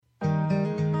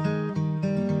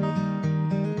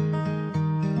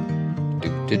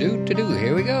To-do.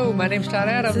 Here we go. My name's Todd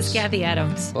Adams. This is Kathy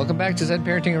Adams. Welcome back to Zen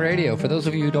Parenting Radio. For those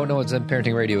of you who don't know what Zen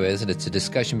Parenting Radio is, it's a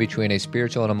discussion between a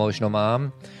spiritual and emotional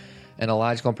mom and a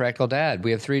logical and practical dad.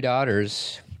 We have 3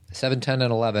 daughters, 7, 10,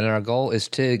 and 11, and our goal is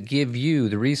to give you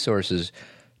the resources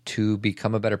to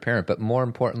become a better parent, but more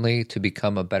importantly, to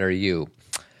become a better you.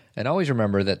 And always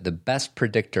remember that the best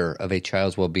predictor of a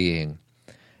child's well-being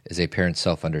is a parent's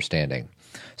self-understanding.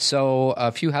 So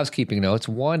a few housekeeping notes.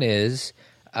 One is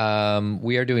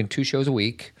we are doing 2 shows a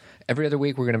week. Every other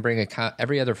week, we're going to bring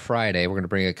every other Friday, we're going to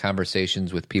bring a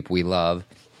conversations with people we love.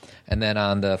 And then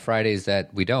on the Fridays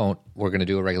that we don't, we're going to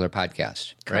do a regular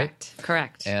podcast. Correct. Right?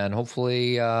 Correct. And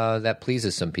hopefully that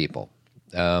pleases some people.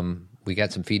 We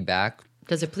got some feedback.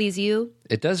 Does it please you?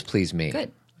 It does please me.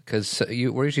 Good. Because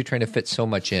we're usually trying to fit so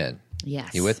much in.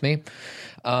 Yes. You with me?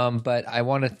 But I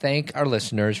want to thank our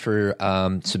listeners for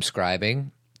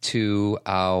subscribing to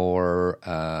our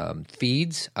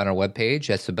feeds on our webpage.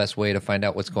 That's the best way to find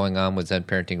out what's going on with Zen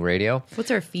Parenting Radio.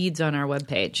 What's our feeds on our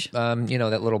webpage?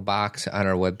 That little box on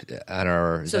our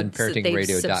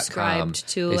zenparentingradio.com. Subscribed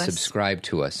to they us. subscribe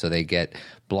to us, so they get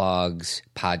blogs,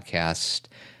 podcasts,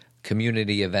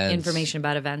 community events. Information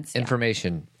about events.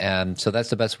 Information. And so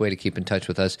that's the best way to keep in touch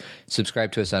with us.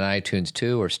 Subscribe to us on iTunes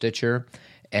too, or Stitcher.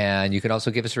 And you can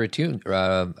also give us a review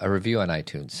on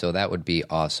iTunes. So that would be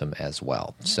awesome as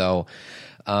well. So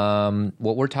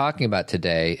what we're talking about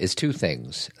today is 2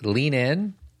 things. Lean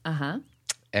in.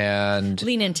 And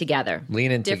Lean in together.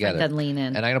 Different than lean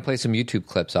in. And I'm going to play some YouTube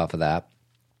clips off of that.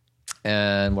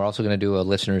 And we're also going to do a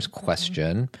listener's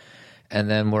question. And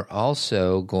then we're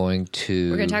also going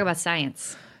to... We're going to talk about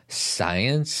science.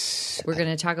 Science? We're going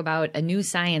to talk about a new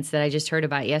science that I just heard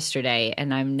about yesterday,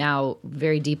 and I'm now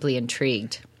very deeply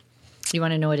intrigued. You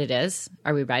want to know what it is?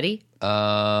 Are we ready?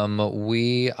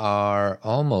 We are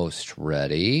almost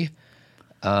ready.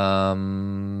 What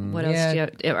else do you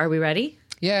have? Are we ready?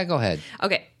 Yeah, go ahead.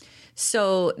 Okay.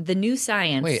 So the new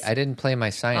science... Wait, I didn't play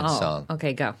my science song.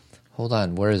 Okay, go. Hold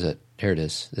on. Where is it? Here it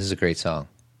is. This is a great song.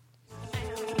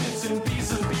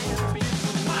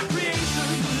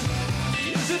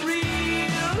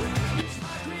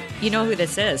 You know who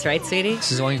this is, right, sweetie?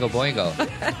 This is Oingo Boingo.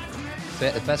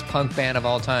 The best punk band of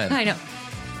all time. I know.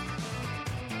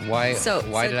 Why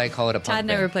did I call it a punk Todd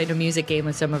and I band? were playing a music game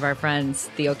with some of our friends,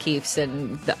 the O'Keefes,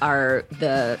 and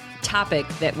the topic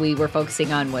that we were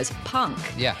focusing on was punk.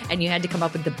 Yeah. And you had to come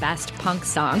up with the best punk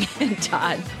song. And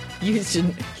Todd, you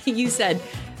said...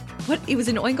 What? It was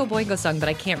an Oingo Boingo song, but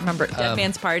I can't remember. Dead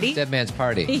Man's Party? Dead Man's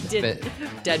Party. He did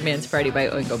Dead Man's Party by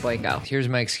Oingo Boingo. Here's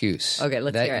my excuse. Okay,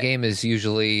 let's hear it. That game is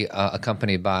usually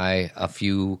accompanied by a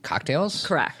few cocktails.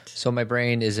 Correct. So my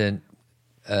brain isn't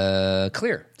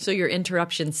clear. So your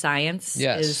interruption science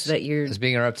is that you're... It's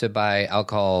being interrupted by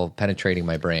alcohol penetrating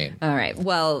my brain. All right.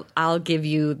 Well, I'll give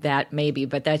you that maybe,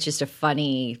 but that's just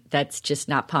that's just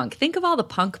not punk. Think of all the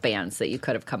punk bands that you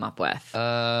could have come up with.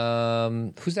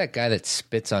 Who's that guy that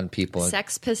spits on people?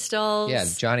 Sex Pistols. Yeah,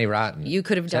 Johnny Rotten. You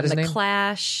could have done The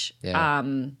Clash. Yeah.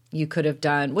 You could have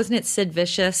done... Wasn't it Sid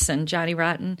Vicious and Johnny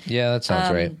Rotten? Yeah, that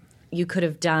sounds right. You could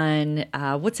have done...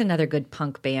 what's another good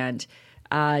punk band?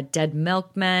 Dead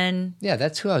Milkmen. Yeah,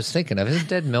 that's who I was thinking of. Isn't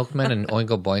Dead Milkmen and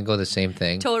Oingo Boingo the same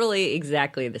thing? Totally,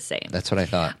 exactly the same. That's what I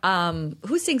thought.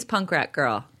 Who sings Punk Rock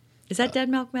Girl? Is that Dead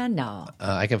Milkmen? No.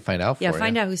 I can find out for you. Yeah,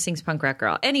 find out who sings Punk Rock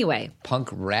Girl. Anyway. Punk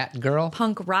Rat Girl?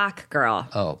 Punk Rock Girl.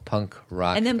 Oh, Punk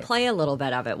Rock And then Girl. play a little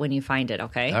bit of it when you find it,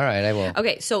 okay? All right, I will.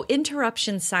 Okay, so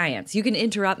interruption science. You can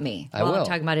interrupt me I while will. I'm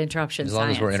talking about interruption As science.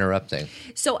 long as we're interrupting.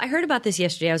 So I heard about this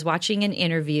yesterday. I was watching an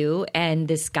interview, and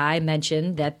this guy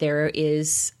mentioned that there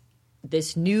is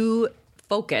this new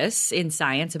focus in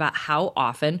science about how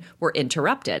often we're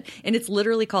interrupted. And it's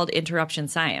literally called interruption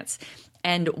science.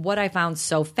 And what I found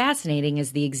so fascinating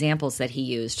is the examples that he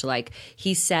used. Like,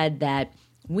 he said that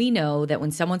we know that when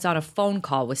someone's on a phone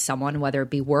call with someone, whether it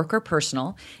be work or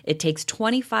personal, it takes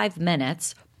 25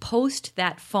 minutes post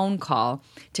that phone call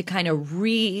to kind of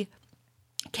recalibrate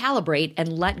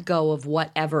and let go of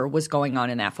whatever was going on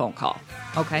in that phone call.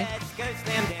 Okay?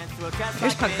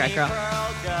 Here's Punk Rock Girl.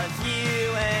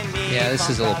 Yeah, this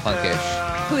is a little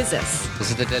punkish. Who is this? This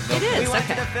is the Dead Milkmen. It is,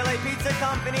 okay.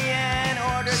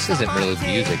 This isn't really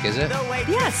music, is it?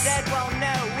 Yes.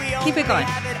 Keep it going.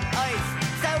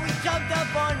 So we jumped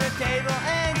up on the table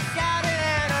and shouted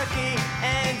anarchy,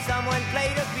 and someone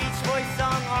played a Beach Boys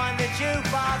song on the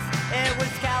jukebox. It was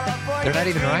California. They're not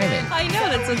even rhyming. I know,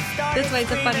 that's why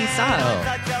it's a funny song. Oh.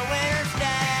 Such a winter's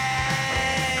day.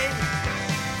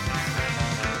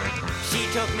 She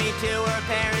took me to her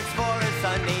parents for a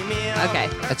Sunday meal. Okay.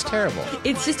 That's terrible.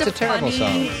 It's just It's a terrible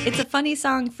song. It's a funny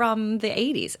song from the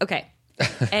 80s. Okay.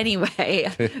 Anyway.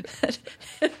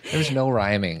 There's no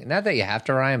rhyming. Not that you have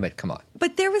to rhyme, but come on.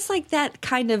 But there was like that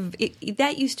kind of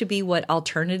that used to be what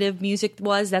alternative music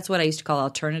was. That's what I used to call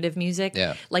alternative music.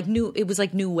 Yeah. It was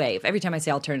like new wave. Every time I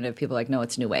say alternative, people are like, no,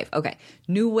 it's new wave. Okay.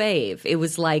 New wave. It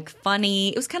was like funny.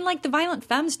 It was kind of like the Violent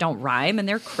Femmes don't rhyme and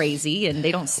they're crazy and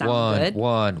they don't sound good.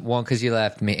 One, because you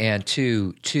left me, and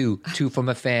two for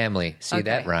my family. See, Okay.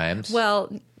 that rhymes.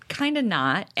 Well, kind of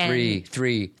not. And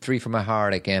Three for my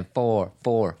heartache, and four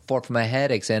for my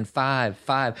headaches, and five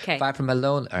Okay. for my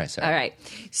lonely. All right, sorry. All right.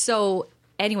 So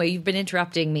anyway, you've been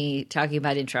interrupting me talking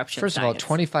about interruption First of all, science.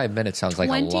 25 minutes sounds like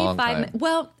a long time.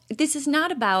 Well, this is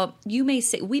not about we may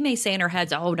say in our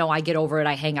heads, oh no, I get over it,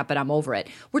 I hang up and I'm over it.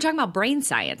 We're talking about brain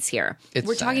science here.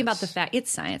 We're talking about the fact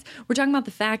it's science. We're talking about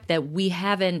the fact that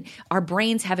our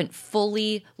brains haven't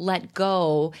fully let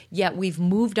go yet. We've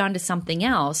moved on to something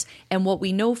else, and what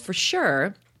we know for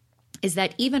sure is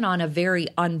that even on a very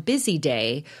unbusy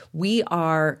day, we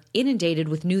are inundated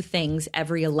with new things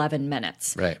every 11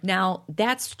 minutes. Right. Now,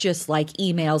 that's just like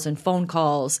emails and phone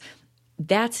calls.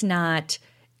 That's not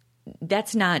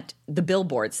the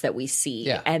billboards that we see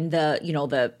and the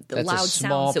That's loud a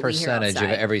small sounds that we hear percentage of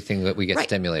outside. everything that we get Right.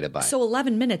 stimulated by. So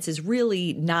 11 minutes is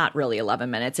really not really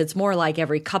 11 minutes. It's more like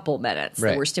every couple minutes that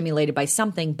Right. we're stimulated by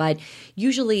something. But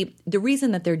usually the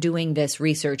reason that they're doing this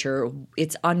research, or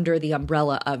it's under the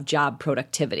umbrella of job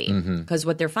productivity, because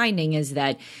what they're finding is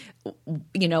that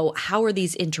how are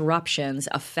these interruptions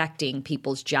affecting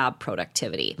people's job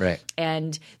productivity? Right.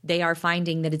 And they are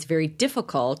finding that it's very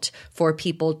difficult for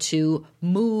people to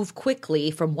move quickly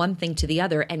from one thing to the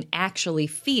other and actually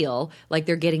feel like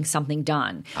they're getting something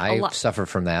done. I suffer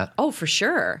from that. Oh, for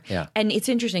sure. Yeah. And it's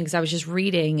interesting because I was just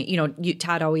reading,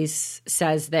 Todd always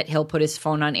says that he'll put his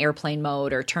phone on airplane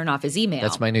mode or turn off his email.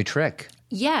 That's my new trick.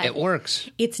 Yeah. It works.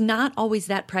 It's not always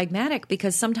that pragmatic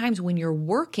because sometimes when you're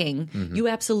working, you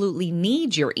absolutely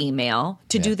need your email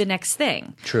to do the next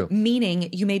thing. True. Meaning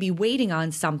you may be waiting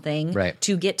on something Right.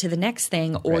 to get to the next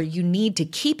thing, or Right. you need to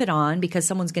keep it on because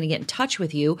someone's going to get in touch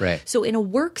with you. Right. So in a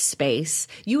workspace,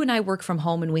 you and I work from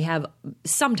home and we have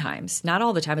sometimes, not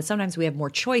all the time, but sometimes we have more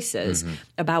choices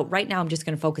about right now I'm just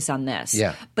going to focus on this.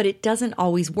 Yeah. But it doesn't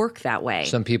always work that way.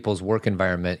 Some people's work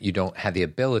environment, you don't have the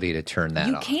ability to turn that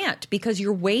You off. can't because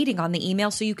you're waiting on the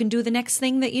email so you can do the next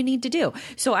thing that you need to do.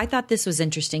 So I thought this was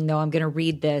interesting, though. I'm going to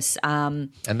read this. And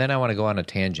then I want to go on a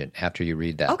tangent after you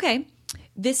read that. Okay.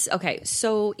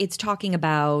 So it's talking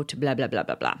about blah, blah, blah,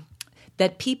 blah, blah.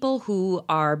 That people who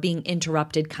are being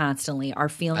interrupted constantly are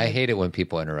feeling... I hate it when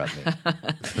people interrupt me.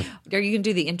 Are you going to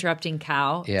do the interrupting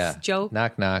cow joke?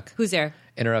 Knock, knock. Who's there?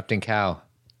 Interrupting cow.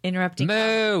 Interrupting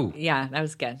Moo! Yeah, that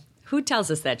was good. Who tells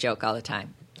us that joke all the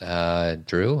time?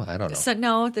 Drew? I don't know. So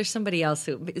no, there's somebody else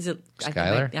who is it.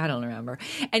 Skylar? I don't remember.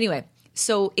 Anyway,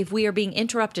 so if we are being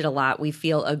interrupted a lot, we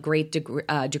feel a great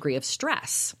degree of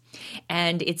stress.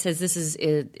 And it says this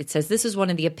is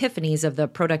one of the epiphanies of the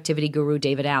productivity guru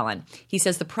David Allen. He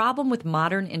says the problem with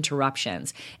modern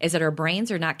interruptions is that our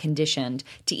brains are not conditioned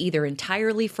to either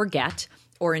entirely forget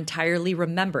or entirely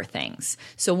remember things.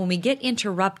 So when we get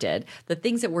interrupted, the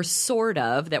things that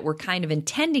we're kind of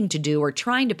intending to do or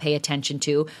trying to pay attention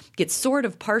to get sort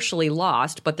of partially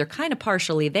lost, but they're kind of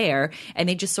partially there, and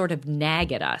they just sort of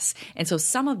nag at us. And so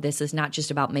some of this is not just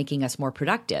about making us more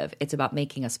productive, it's about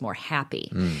making us more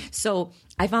happy. So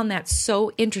I found that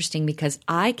so interesting because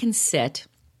I can sit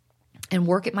and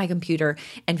work at my computer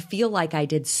and feel like I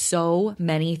did so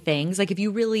many things. Like if you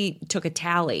really took a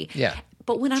tally. Yeah.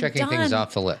 But when I'm Checking done, things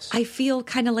off the list. I feel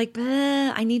kind of like,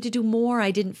 I need to do more. I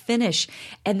didn't finish.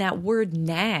 And that word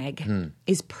nag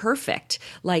is perfect.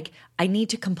 Like, I need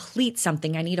to complete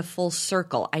something. I need a full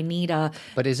circle.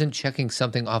 But isn't checking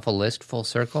something off a list full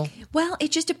circle? Well,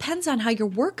 it just depends on how your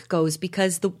work goes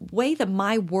because the way that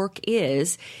my work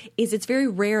is it's very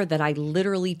rare that I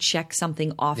literally check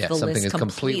something off the something list is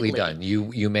completely done.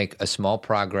 You make a small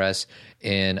progress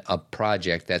in a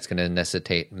project that's going to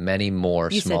necessitate many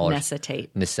more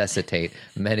necessitate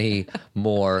many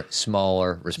more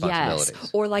smaller responsibilities. Yes.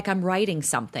 Or like I'm writing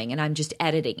something and I'm just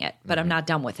editing it, but I'm not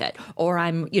done with it. Or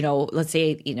I'm, let's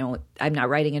say, I'm not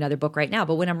writing another book right now,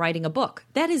 but when I'm writing a book,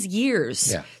 that is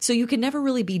years. Yeah. So you can never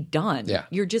really be done. Yeah.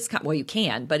 You're just, you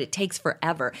can, but it takes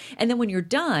forever. And then when you're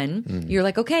done, you're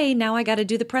like, okay, now I got to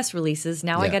do the press releases.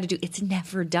 Now I got to it's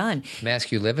never done.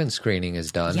 Mask You Live In screening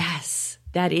is done. Yes.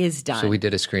 That is done. So we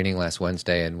did a screening last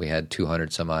Wednesday, and we had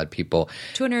 200 some odd people.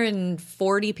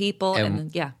 240 people.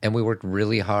 And we worked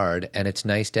really hard, and it's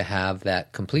nice to have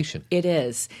that completion. It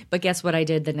is. But guess what I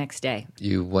did the next day?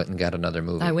 You went and got another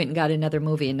movie. I went and got another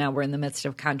movie, and now we're in the midst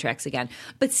of contracts again.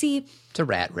 But see, it's a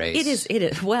rat race. It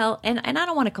is. Well, and I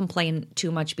don't want to complain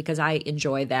too much because I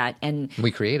enjoy that. And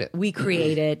we create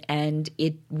it. And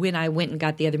when I went and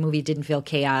got the other movie, it didn't feel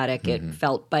chaotic. It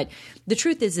felt, but the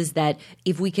truth is that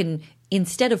if we can,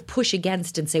 instead of push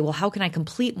against and say, well, how can I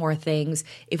complete more things?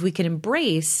 If we can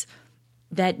embrace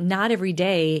that not every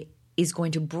day is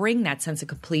going to bring that sense of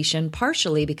completion,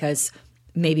 partially because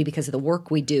of the work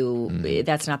we do,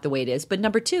 that's not the way it is. But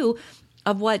number two,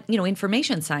 of what,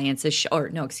 interruption science is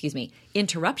showing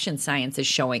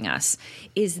us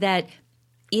is that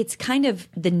it's kind of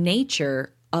the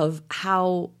nature of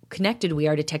how connected we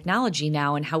are to technology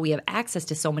now and how we have access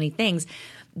to so many things.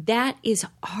 That is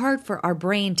hard for our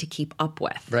brain to keep up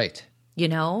with. Right.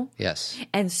 Yes.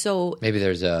 And so maybe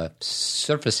there's a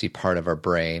surfacey part of our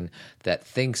brain that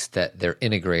thinks that they're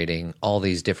integrating all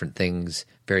these different things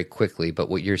very quickly. But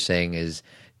what you're saying is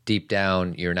deep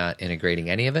down, you're not integrating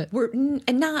any of it?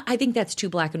 I think that's too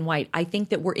black and white. I think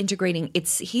that we're integrating.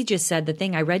 He just said, the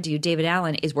thing I read to you, David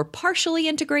Allen, is we're partially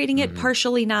integrating it,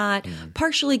 partially not,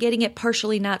 partially getting it,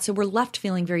 partially not. So we're left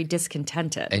feeling very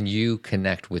discontented. And you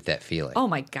connect with that feeling. Oh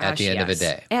my gosh. At the end of the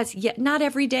day. Not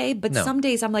every day, but some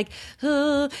days I'm like,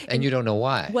 and you don't know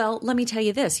why. Well, let me tell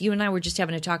you this. You and I were just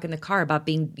having a talk in the car about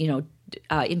being,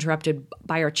 interrupted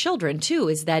by our children too,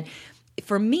 is that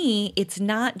for me, it's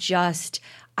not just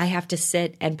I have to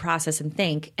sit and process and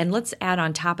think. And let's add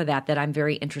on top of that I'm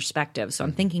very introspective. So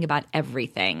I'm thinking about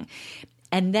everything.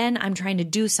 And then I'm trying to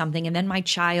do something. And then my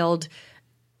child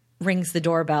rings the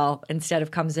doorbell instead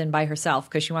of comes in by herself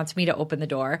because she wants me to open the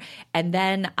door. And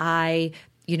then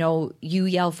you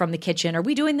yell from the kitchen, are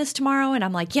we doing this tomorrow? And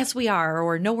I'm like, yes, we are.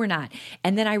 Or no, we're not.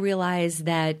 And then I realize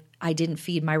that I didn't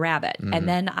feed my rabbit. And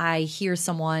then I hear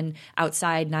someone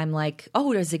outside and I'm like,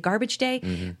 oh, is it garbage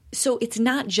day? So it's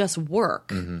not just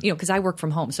work, because I work from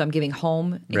home. So I'm giving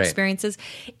home experiences.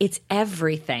 It's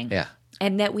everything. Yeah.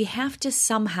 And that we have to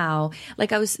somehow,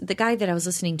 the guy that I was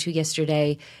listening to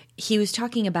yesterday, he was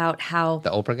talking about how. The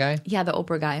Oprah guy? Yeah, the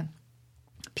Oprah guy.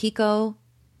 Pico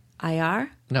IR?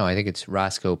 No, I think it's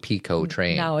Roscoe Pico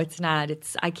Train. No, it's not.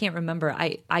 I can't remember.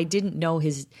 I didn't know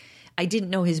his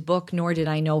book, nor did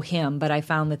I know him, but I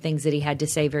found the things that he had to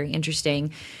say very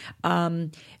interesting.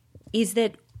 Is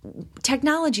that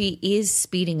technology is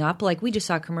speeding up. Like we just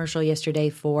saw a commercial yesterday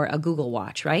for a Google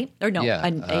Watch, right? Or no,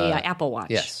 an Apple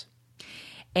Watch. Yes.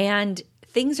 And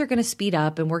things are going to speed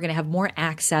up and we're going to have more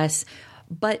access,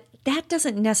 but that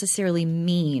doesn't necessarily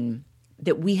mean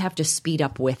that we have to speed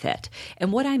up with it.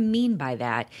 And what I mean by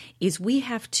that is we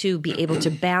have to be able to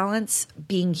balance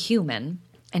being human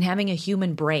and having a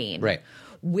human brain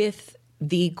with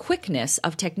the quickness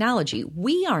of technology.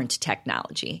 We aren't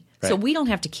technology, so we don't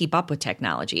have to keep up with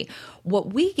technology.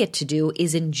 What we get to do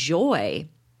is enjoy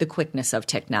the quickness of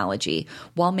technology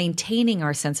while maintaining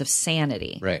our sense of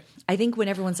sanity. Right. I think when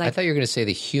everyone's like— I thought you were going to say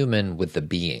the human with the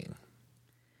being.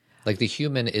 Like the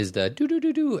human is the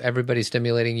do-do-do-do, everybody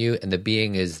stimulating you, and the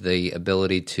being is the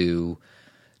ability to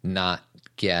not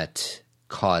get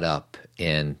caught up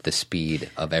in the speed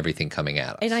of everything coming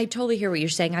at us. And I totally hear what you're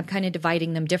saying. I'm kind of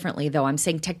dividing them differently, though. I'm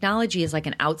saying technology is like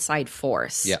an outside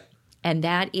force. Yeah. And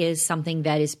that is something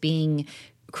that is being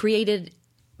created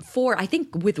for, I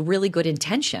think, with really good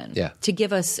intention. Yeah. To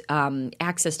give us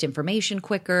access to information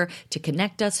quicker, to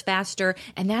connect us faster,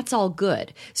 and that's all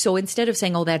good. So instead of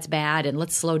saying, oh, that's bad and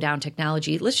let's slow down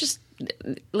technology, let's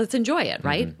enjoy it,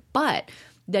 right? But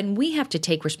then we have to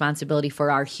take responsibility for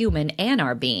our human and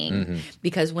our being.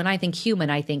 Because when I think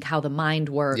human, I think how the mind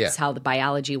works, how the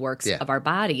biology works of our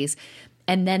bodies.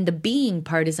 And then the being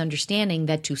part is understanding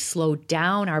that to slow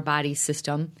down our body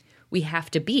system, we have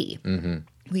to be.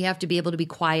 We have to be able to be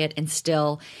quiet and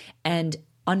still and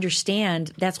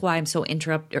understand. That's why I'm so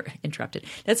interrupted.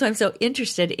 That's why I'm so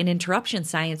interested in interruption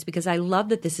science, because I love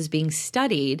that this is being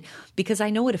studied because I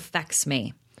know it affects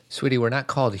me. Sweetie, we're not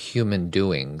called human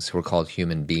doings. We're called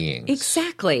human beings.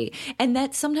 Exactly. And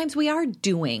that sometimes we are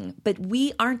doing, but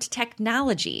we aren't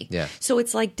technology. Yeah. So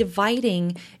it's like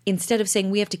dividing, instead of saying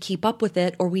we have to keep up with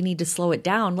it or we need to slow it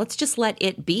down, let's just let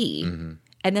it be.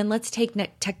 And then let's take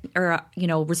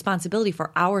responsibility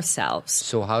for ourselves.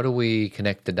 So how do we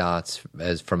connect the dots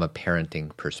as from a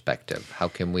parenting perspective? How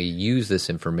can we use this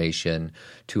information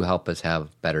to help us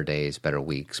have better days, better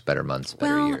weeks, better months,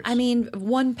 better years? I mean,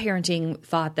 one parenting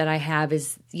thought that I have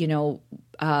is,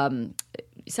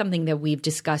 something that we've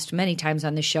discussed many times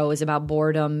on the show is about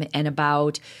boredom and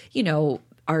about,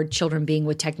 our children being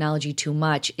with technology too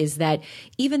much is that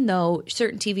even though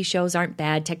certain TV shows aren't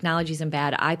bad, technology isn't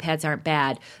bad, iPads aren't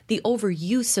bad, the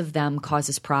overuse of them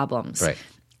causes problems. Right.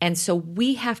 And so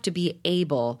we have to be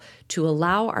able to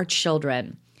allow our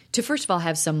children to, first of all,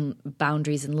 have some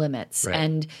boundaries and limits.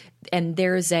 Right. And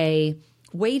there's a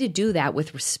way to do that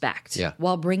with respect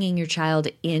while bringing your child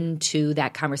into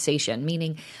that conversation.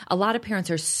 Meaning a lot of parents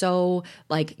are so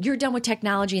like, you're done with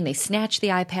technology, and they snatch the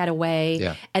iPad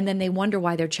away and then they wonder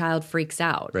why their child freaks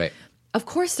out. Right. Of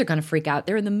course they're going to freak out.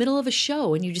 They're in the middle of a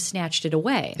show and you just snatched it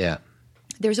away. Yeah.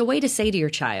 There's a way to say to your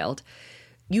child,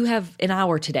 you have an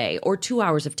hour today or 2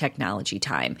 hours of technology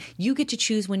time. You get to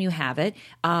choose when you have it,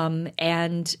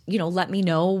 and let me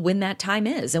know when that time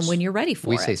is and when you're ready for it.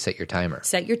 We say set your timer.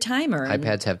 Set your timer.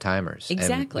 iPads have timers.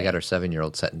 Exactly. And we got our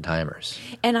 7-year-old setting timers.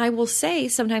 And I will say,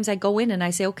 sometimes I go in and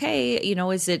I say, okay,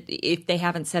 is it, if they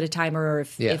haven't set a timer or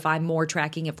if I'm more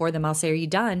tracking it for them, I'll say, are you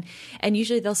done? And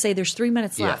usually they'll say there's 3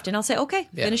 minutes left. And I'll say, okay,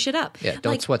 finish it up. Yeah,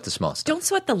 don't sweat the small stuff. Don't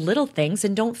sweat the little things,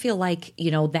 and don't feel like,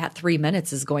 that 3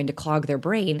 minutes is going to clog their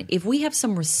brain. If we have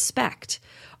some respect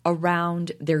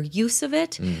around their use of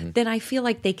it, then I feel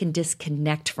like they can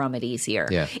disconnect from it easier.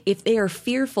 Yeah. If they are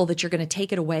fearful that you're going to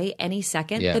take it away any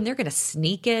second, then they're going to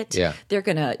sneak it. Yeah. They're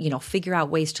going to, figure out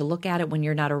ways to look at it when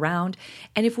you're not around.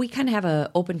 And if we kind of have an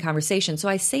open conversation, so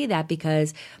I say that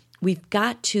because we've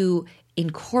got to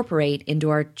incorporate into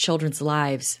our children's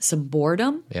lives some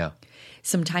boredom,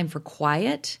 some time for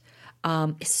quiet,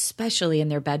 especially in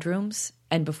their bedrooms.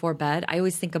 And before bed, I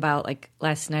always think about, like,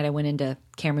 last night I went into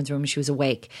Cameron's room and she was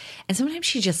awake. And sometimes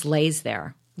she just lays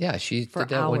there. Yeah, she for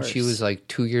did that when she was like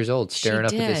 2 years old, staring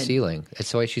up at the ceiling.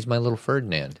 That's why she's my little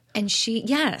Ferdinand. And she's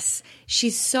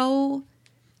so,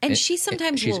 and she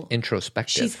sometimes she's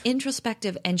introspective. She's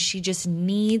introspective, and she just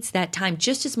needs that time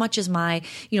just as much as my,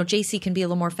 JC can be a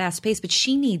little more fast paced, but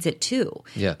she needs it too.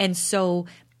 Yeah. And so,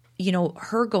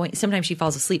 her going, sometimes she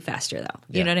falls asleep faster though.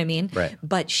 You know what I mean? Right.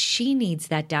 But she needs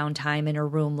that downtime in her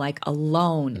room, like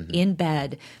alone, in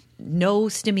bed, no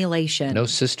stimulation. No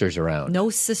sisters around. No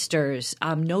sisters,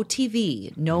 no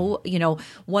TV, no,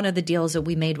 one of the deals that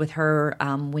we made with her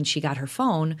when she got her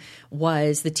phone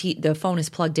was the phone is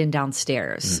plugged in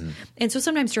downstairs. And so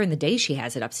sometimes during the day she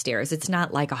has it upstairs. It's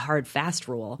not like a hard, fast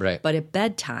rule. Right. But at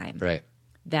bedtime. Right.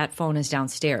 That phone is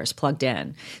downstairs, plugged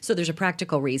in. So there's a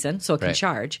practical reason, so it can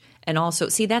charge. And also,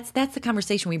 see, that's the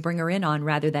conversation we bring her in on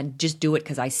rather than just do it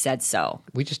because I said so.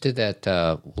 We just did that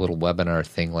little webinar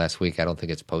thing last week. I don't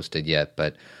think it's posted yet,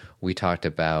 but we talked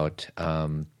about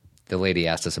the lady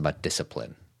asked us about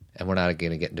discipline. And we're not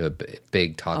going to get into a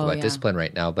big talk about discipline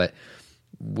right now, but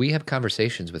we have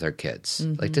conversations with our kids.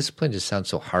 Like, discipline just sounds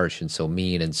so harsh and so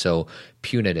mean and so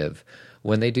punitive.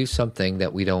 When they do something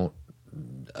that we don't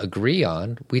agree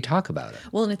on, we talk about it.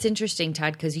 Well, and it's interesting,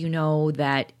 Todd, because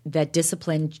that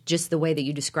discipline, just the way that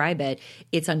you describe it,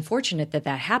 it's unfortunate that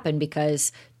happened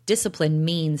because discipline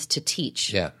means to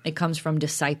teach. Yeah. It comes from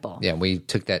disciple. Yeah, we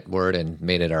took that word and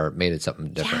made it something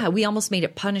different. Yeah, we almost made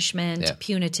it punishment,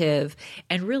 punitive,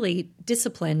 and really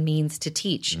discipline means to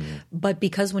teach. But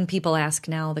because when people ask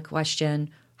now the question,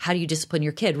 how do you discipline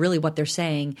your kid? Really what they're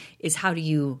saying is, how do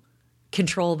you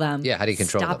control them? Yeah, how do you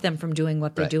control stop them from doing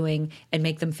what they're doing and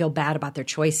make them feel bad about their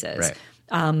choices?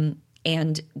 Right.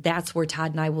 And that's where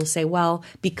Todd and I will say, well,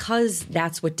 because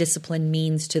that's what discipline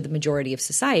means to the majority of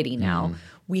society now,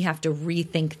 we have to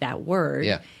rethink that word.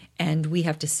 Yeah. And we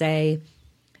have to say,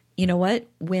 you know what?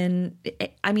 I'm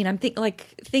thinking, like,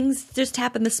 things just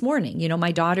happened this morning.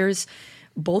 My daughters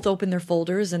both opened their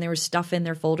folders, and there was stuff in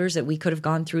their folders that we could have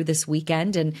gone through this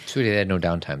weekend. And Sweetie, they had no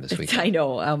downtime this weekend. I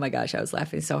know. Oh my gosh, I was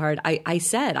laughing so hard. I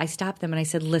stopped them and I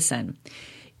said, listen,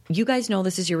 you guys know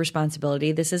this is your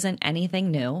responsibility. This isn't anything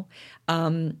new.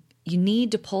 You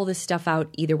need to pull this stuff out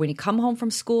either when you come home from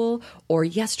school or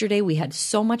yesterday. We had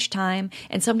so much time.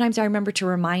 And sometimes I remember to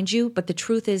remind you, but the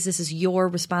truth is this is your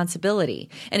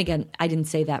responsibility. And again, I didn't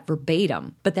say that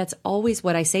verbatim, but that's always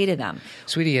what I say to them.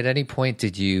 Sweetie, at any point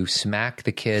did you smack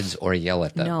the kids or yell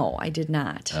at them? No, I did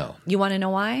not. Oh. You want to know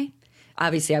why?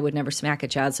 Obviously, I would never smack a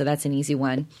child, so that's an easy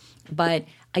one. But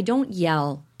I don't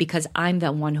yell because I'm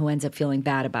the one who ends up feeling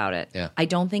bad about it. Yeah. I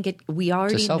don't think we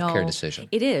already know. It's a self-care decision.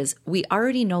 It is. We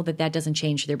already know that doesn't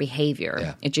change their behavior.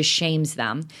 Yeah. It just shames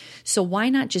them. So why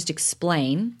not just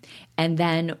explain? And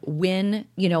then when,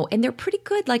 and they're pretty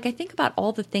good. Like, I think about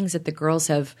all the things that the girls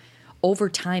have over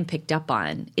time picked up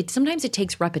on. Sometimes it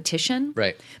takes repetition.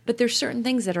 Right. But there's certain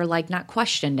things that are like not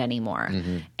questioned anymore.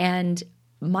 And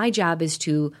my job is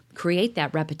to create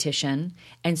that repetition,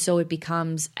 and so it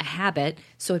becomes a habit,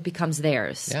 so it becomes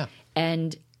theirs. Yeah.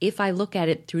 And if I look at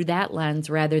it through that lens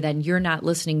rather than you're not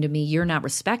listening to me, you're not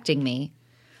respecting me,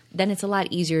 then it's a lot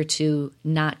easier to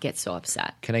not get so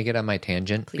upset. Can I get on my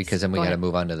tangent? Please. Because then we Go got to ahead.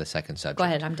 move on to the second subject. Go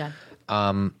ahead, I'm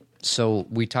done. So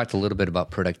we talked a little bit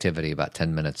about productivity about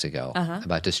 10 minutes ago,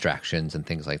 about distractions and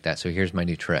things like that. So here's my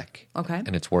new trick. Okay.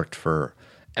 And it's worked for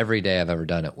every day I've ever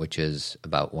done it, which is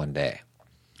about one day.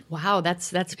 Wow,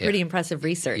 that's pretty impressive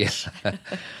research.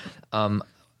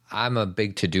 I'm a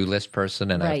big to-do list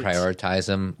person, and Right. I prioritize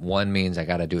them. 1 means I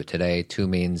got to do it today. 2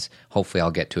 means hopefully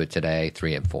I'll get to it today.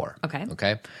 3 and 4.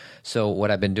 Okay. So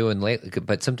what I've been doing lately,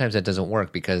 but sometimes that doesn't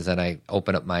work because then I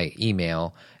open up my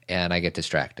email and I get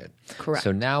distracted. Correct.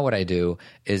 So now what I do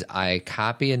is I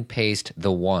copy and paste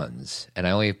the ones, and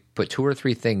I only put 2 or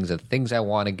 3 things of things I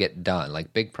want to get done,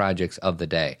 like big projects of the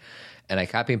day. And I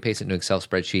copy and paste it into an Excel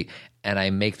spreadsheet, and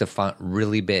I make the font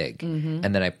really big.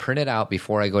 And then I print it out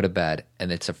before I go to bed,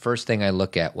 and it's the first thing I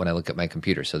look at when I look at my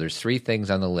computer. So there's 3 things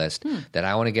on the list that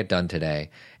I want to get done today,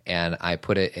 and I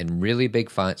put it in really big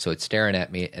font so it's staring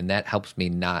at me, and that helps me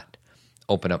not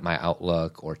open up my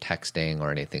Outlook or texting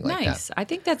or anything like that. Nice. I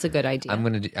think that's a good idea. I'm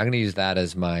gonna use that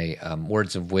as my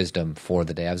words of wisdom for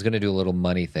the day. I was gonna do a little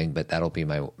money thing, but that'll be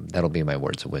my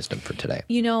words of wisdom for today.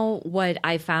 You know what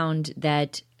I found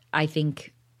that I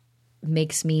think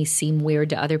makes me seem weird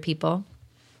to other people?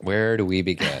 Where do we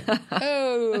begin?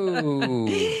 Oh,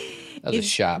 that was a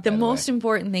shot. The by most way.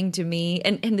 important thing to me,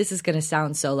 and this is going to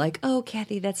sound so like, oh,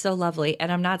 Kathy, that's so lovely.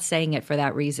 And I'm not saying it for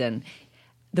that reason.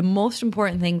 The most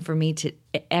important thing for me to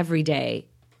every day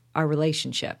are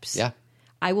relationships. Yeah.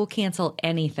 I will cancel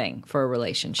anything for a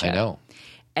relationship. I know.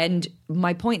 And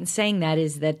my point in saying that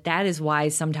is why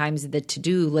sometimes the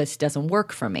to-do list doesn't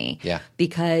work for me. Yeah.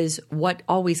 Because what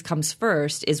always comes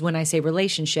first is when I say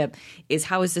relationship is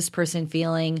how is this person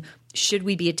feeling? Should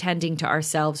we be attending to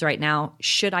ourselves right now?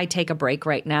 Should I take a break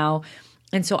right now?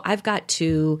 And so I've got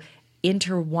to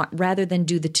rather than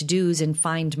do the to-dos and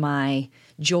find my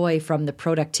joy from the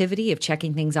productivity of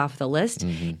checking things off the list,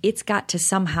 it's got to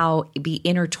somehow be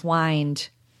intertwined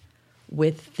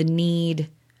with the need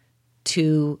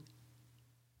to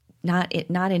not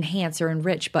enhance or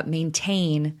enrich, but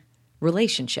maintain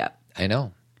relationship. I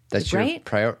know. That's Right?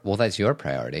 That's your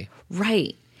priority.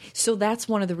 Right. So that's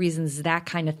one of the reasons that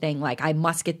kind of thing, like I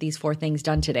must get these 4 things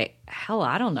done today. Hell,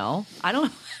 I don't know. I don't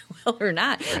know well or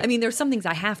not. Right. I mean, there's some things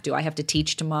I have to. I have to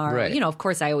teach tomorrow. Right. You know, of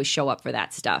course, I always show up for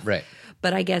that stuff. Right.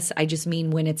 But I guess I just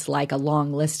mean when it's like a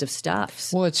long list of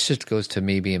stuffs. Well, it just goes to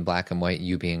me being black and white,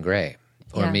 you being gray,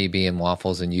 or Yeah. me being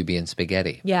waffles and you being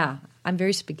spaghetti. Yeah. I'm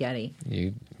very spaghetti.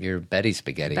 You're Betty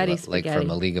Spaghetti, Betty like Spaghetti. from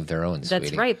A League of Their Own. That's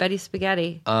sweetie. right. Betty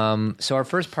Spaghetti. So our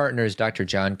first partner is Dr.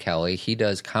 John Kelly. He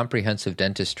does comprehensive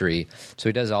dentistry. So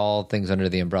he does all things under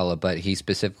the umbrella, but he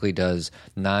specifically does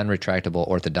non-retractable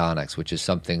orthodontics, which is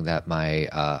something that my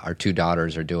our 2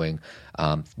 daughters are doing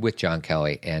with John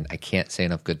Kelly. And I can't say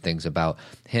enough good things about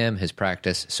him, his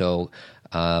practice. So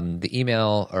the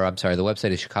website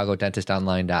is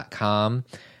chicagodentistonline.com.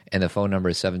 And the phone number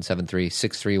is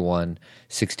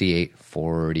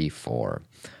 773-631-6844. All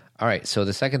right, so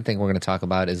the second thing we're going to talk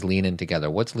about is Lean In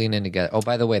Together. What's Lean In Together? Oh,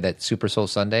 by the way, that Super Soul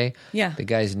Sunday, Yeah. the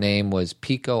guy's name was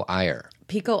Pico Iyer.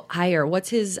 Pico Iyer. What's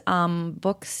his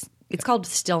books? It's called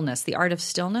Stillness, The Art of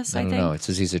Stillness, I I don't think. know. It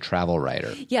says he's a travel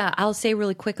writer. Yeah, I'll say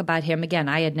really quick about him. Again,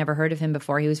 I had never heard of him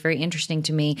before. He was very interesting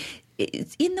to me.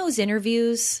 In those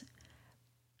interviews,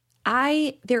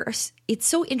 it's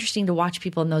so interesting to watch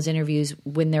people in those interviews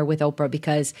when they're with Oprah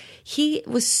because he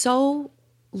was so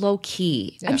low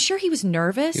key. Yeah. I'm sure he was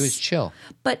nervous. He was chill.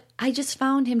 But I just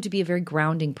found him to be a very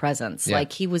grounding presence. Yeah.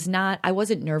 Like I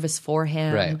wasn't nervous for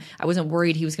him. Right. I wasn't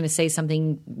worried he was going to say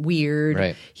something weird.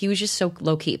 Right. He was just so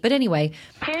low key. But anyway,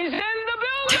 He's in the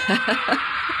building!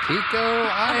 Pico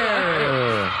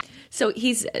Iyer. so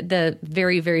he's the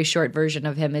very, very short version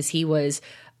of him is he was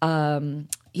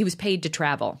paid to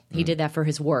travel. He did that for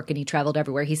his work, and he traveled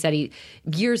everywhere. He said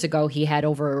years ago he had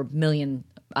over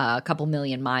a couple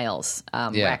million miles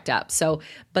racked up. So,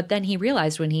 but then he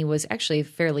realized when he was actually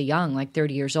fairly young, like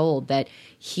 30 years old, that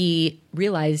he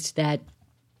realized that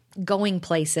going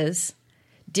places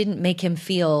didn't make him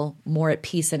feel more at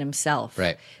peace in himself.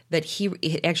 Right. That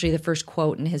the first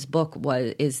quote in his book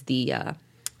is the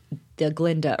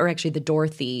Glinda, or actually the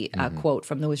Dorothy quote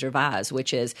from The Wizard of Oz,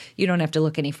 which is, you don't have to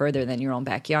look any further than your own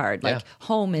backyard. Like,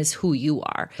 home is who you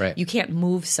are. Right. You can't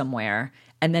move somewhere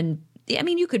and then, I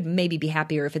mean, you could maybe be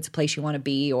happier if it's a place you want to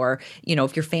be, or, you know,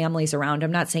 if your family's around.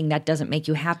 I'm not saying that doesn't make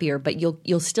you happier, but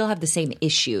you'll still have the same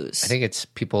issues. I think it's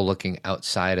people looking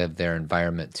outside of their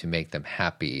environment to make them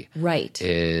happy. Right.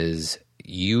 Is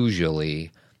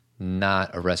usually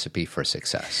not a recipe for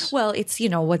success. Well, it's,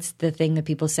 what's the thing that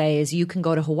people say is you can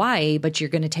go to Hawaii, but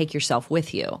you're going to take yourself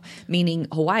with you. Meaning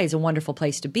Hawaii is a wonderful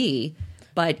place to be,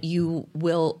 but you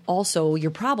will also,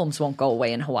 your problems won't go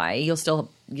away in Hawaii.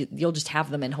 You'll just have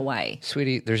them in Hawaii.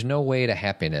 Sweetie, there's no way to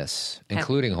happiness,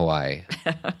 including Hawaii.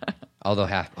 Although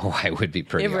Hawaii would be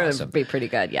pretty awesome. It would be pretty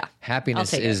good, yeah.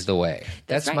 Happiness is the way.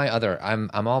 That's right. my other. I'm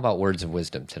all about words of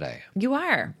wisdom today. You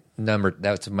are.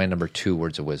 That's my number 2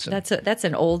 words of wisdom. That's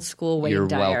an old school Wayne You're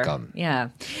Dyer. welcome. Yeah.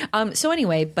 So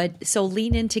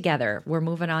lean in together. We're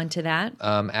moving on to that.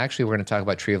 Actually, we're going to talk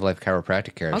about Tree of Life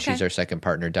Chiropractic Care. Okay. She's our second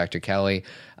partner, Dr. Kelly.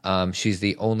 She's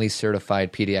the only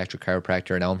certified pediatric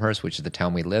chiropractor in Elmhurst, which is the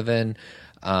town we live in.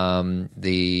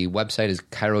 The website is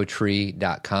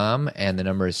chirotree.com, and the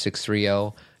number is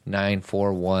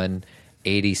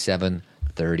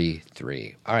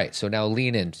 630-941-8733. All right, so now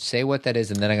lean in. Say what that is,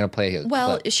 and then I'm going to play a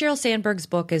clip. Sheryl Sandberg's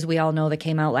book, as we all know, that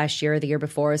came out last year or the year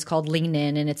before, is called Lean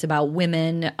In, and it's about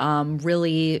women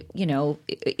really,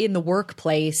 in the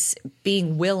workplace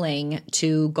being willing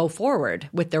to go forward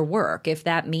with their work. If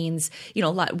that means,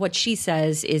 what she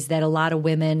says is that a lot of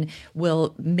women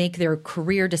will make their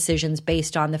career decisions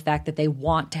based on the fact that they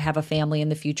want to have a family in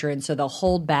the future, and so they'll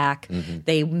hold back. Mm-hmm.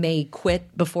 They may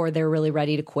quit before they're really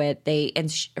ready to quit.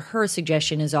 Her suggestion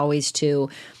is always to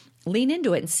lean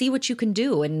into it and see what you can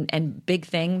do. And big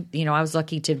thing, I was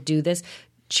lucky to do this.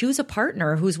 Choose a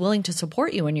partner who's willing to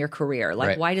support you in your career.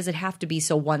 Like, why does it have to be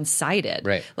so one-sided?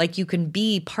 Right. Like, you can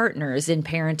be partners in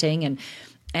parenting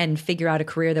and figure out a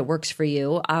career that works for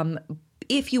you.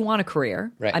 If you want a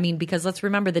career, right. I mean, because let's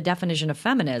remember the definition of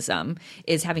feminism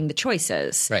is having the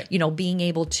choices, right. Being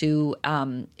able to,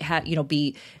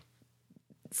 be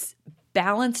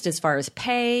balanced as far as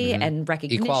pay and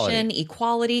recognition,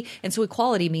 equality. And so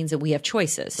equality means that we have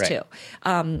choices too.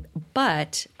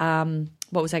 But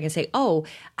what was I going to say? Oh,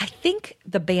 I think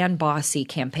the Ban Bossy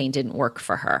campaign didn't work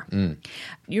for her.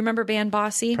 You remember Ban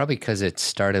Bossy? Probably because it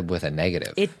started with a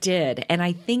negative. It did. And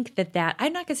I think that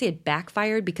I'm not going to say it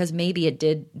backfired, because maybe it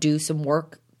did do some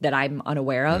work that I'm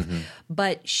unaware of. Mm-hmm.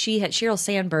 But Sheryl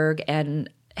Sandberg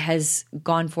has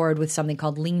gone forward with something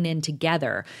called Lean In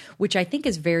Together, which I think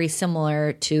is very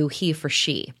similar to He for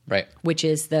She, right? Which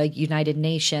is the United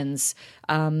Nations.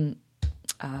 Hermione.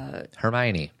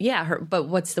 Yeah, but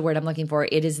what's the word I'm looking for?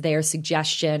 It is their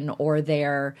suggestion or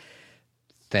their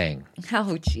thing.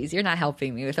 Oh, geez, you're not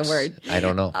helping me with a word. I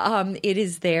don't know. It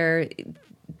is they are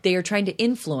trying to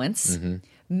influence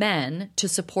men to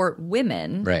support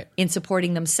women in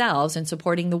supporting themselves and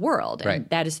supporting the world. And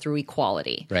that is through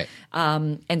equality. Right.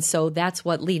 And so that's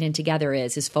what Lean In Together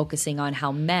is focusing on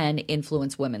how men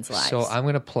influence women's lives. So I'm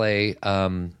going to play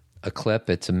a clip.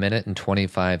 It's 1 minute and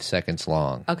 25 seconds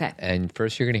long. Okay. And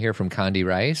first you're going to hear from Condi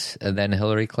Rice, and then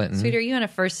Hillary Clinton. Sweetie, are you on a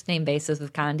first name basis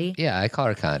with Condi? Yeah, I call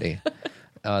her Condi.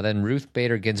 Then Ruth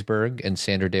Bader Ginsburg and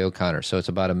Sandra Day O'Connor. So it's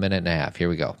about 1.5 minutes. Here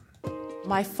we go.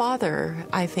 My father,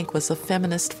 I think, was a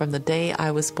feminist from the day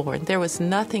I was born. There was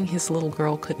nothing his little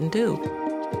girl couldn't do.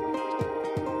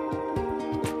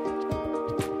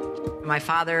 My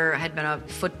father had been a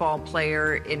football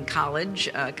player in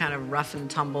college, kind of rough and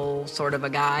tumble sort of a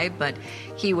guy, but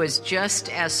he was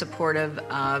just as supportive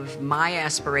of my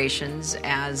aspirations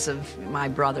as of my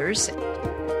brothers.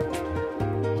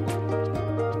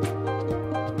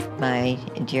 My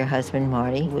dear husband,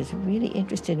 Marty, was really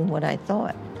interested in what I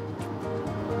thought.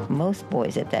 Most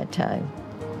boys at that time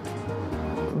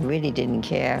really didn't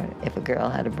care if a girl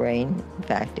had a brain. In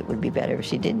fact, it would be better if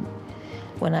she didn't.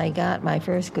 When I got my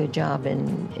first good job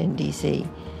in D.C.,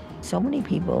 so many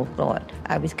people thought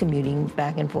I was commuting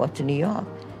back and forth to New York.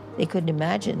 They couldn't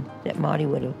imagine that Marty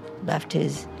would have left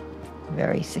his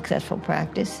very successful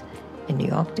practice in New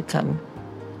York to come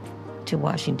to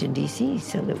Washington, D.C.,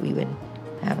 so that we would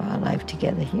have our life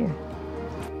together here.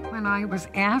 When I was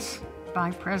asked by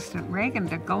President Reagan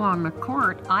to go on the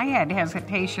court, I had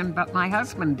hesitation, but my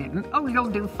husband didn't. "Oh, you'll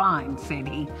do fine," said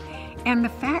he. And the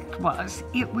fact was,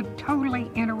 it would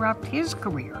totally interrupt his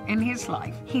career and his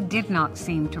life. He did not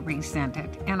seem to resent it,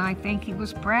 and I think he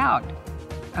was proud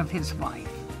of his wife.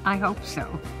 I hope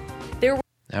so.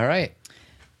 All right.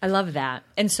 I love that.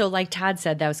 And so, like Todd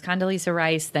said, that was Condoleezza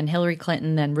Rice, then Hillary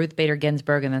Clinton, then Ruth Bader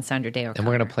Ginsburg, and then Sandra Day O'Connor. And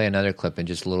we're going to play another clip in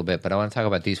just a little bit, but I want to talk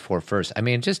about these 4 first. I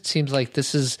mean, it just seems like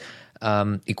this is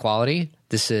equality.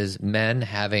 This is men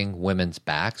having women's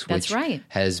backs, which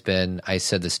has been, I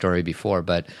said the story before,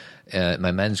 but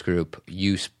my men's group,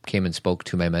 you came and spoke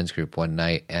to my men's group one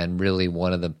night, and really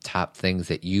one of the top things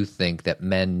that you think that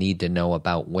men need to know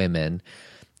about women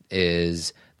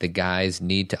is the guys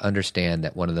need to understand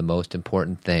that one of the most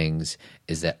important things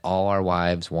is that all our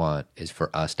wives want is for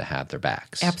us to have their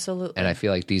backs. Absolutely. And I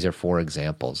feel like these are 4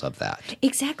 examples of that.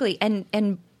 Exactly.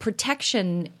 And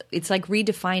protection, it's like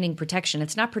redefining protection.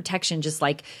 It's not protection just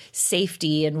like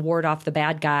safety and ward off the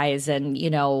bad guys and,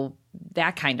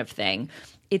 that kind of thing.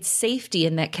 It's safety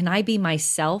in that, can I be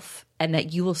myself and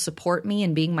that you will support me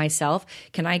in being myself?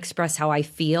 Can I express how I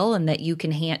feel and that you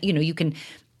can you can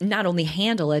not only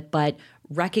handle it, but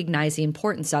recognize the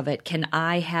importance of it? Can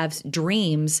I have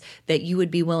dreams that you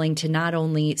would be willing to not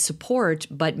only support,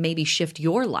 but maybe shift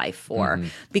your life for?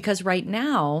 Because right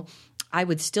now, I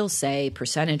would still say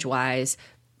percentage-wise,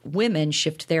 women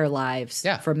shift their lives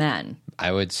for men.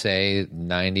 I would say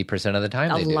 90% of the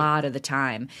time they do. A lot of the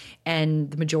time. And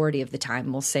the majority of the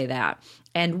time, we'll say that.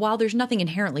 And while there's nothing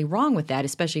inherently wrong with that,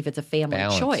 especially if it's a family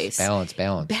choice. Balance.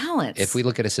 Balance. If we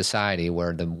look at a society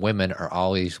where the women are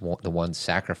always the ones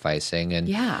sacrificing, and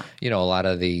a lot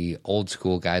of the old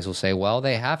school guys will say, well,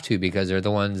 they have to because they're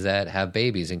the ones that have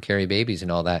babies and carry babies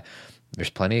and all that. There's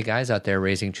plenty of guys out there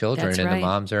raising children, That's and right. the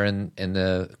moms are in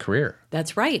the career.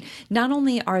 That's right. Not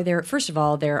only are there, first of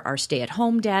all, there are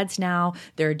stay-at-home dads now.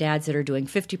 There are dads that are doing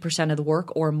 50% of the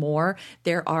work or more.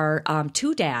 There are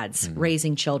 2 dads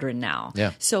raising children now.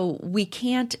 Yeah. So we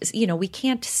can't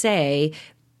say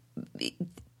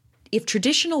if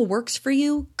traditional works for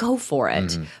you, go for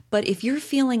it. But if you're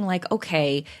feeling like,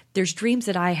 okay, there's dreams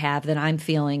that I have that I'm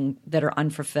feeling that are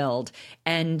unfulfilled,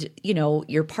 and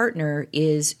your partner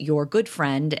is your good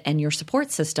friend and your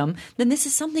support system, then this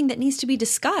is something that needs to be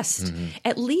discussed.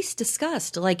 At least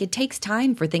discussed. Like, it takes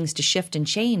time for things to shift and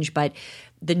change, but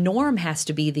the norm has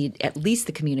to be at least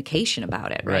the communication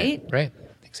about it, right? Right.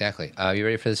 Exactly. You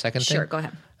ready for the second thing? Sure, go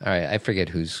ahead. All right. I forget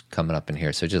who's coming up in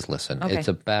here, so just listen. Okay. It's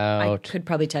about... I could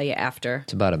probably tell you after.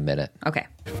 It's about a minute. Okay.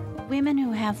 Women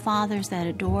who have fathers that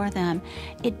adore them,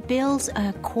 it builds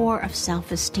a core of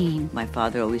self-esteem. My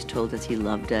father always told us he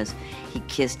loved us. He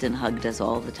kissed and hugged us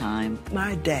all the time.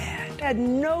 My dad had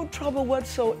no trouble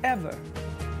whatsoever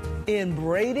in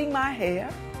braiding my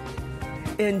hair,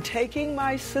 in taking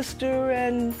my sister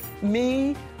and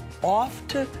me off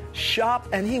to shop,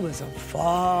 and he was a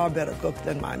far better cook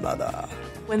than my mother.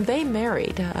 When they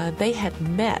married, they had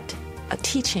met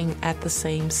teaching at the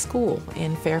same school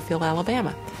in Fairfield,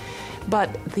 Alabama.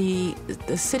 But the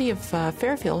city of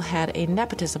Fairfield had a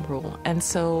nepotism rule, and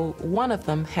so one of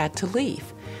them had to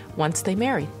leave once they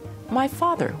married. My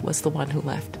father was the one who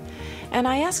left. And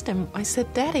I asked him, I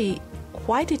said, Daddy,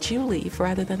 why did you leave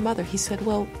rather than Mother? He said,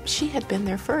 well, she had been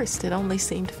there first. It only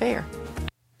seemed fair.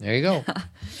 There you go.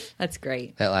 That's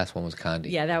great. That last one was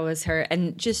Condi. Yeah, that was her.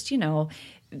 And just,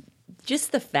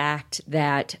 just the fact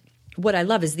that what I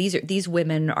love is these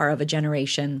women are of a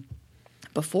generation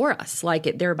before us.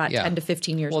 Like, they're about 10 to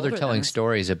 15 years older. Well, they're telling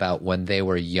stories about when they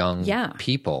were young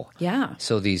people. Yeah.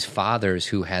 So these fathers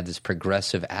who had this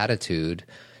progressive attitude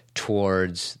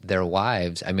towards their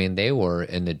wives, I mean, they were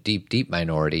in the deep, deep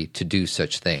minority to do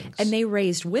such things. And they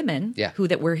raised women who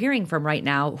that we're hearing from right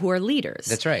now who are leaders.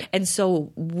 That's right. And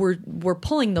so we're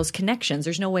pulling those connections.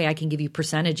 There's no way I can give you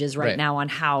percentages right now on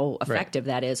how effective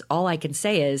that is. All I can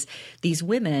say is these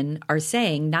women are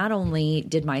saying, not only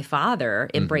did my father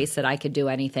embrace that I could do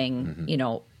anything,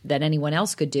 that anyone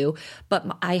else could do,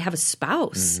 but I have a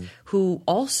spouse who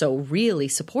also really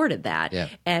supported that. Yeah.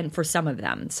 And for some of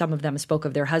them spoke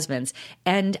of their husbands,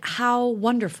 and how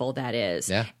wonderful that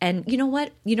is. Yeah. And you know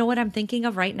what I'm thinking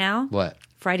of right now? What?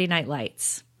 Friday Night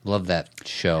Lights. Love that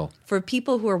show. For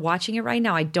people who are watching it right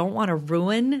now, I don't want to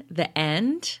ruin the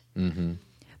end.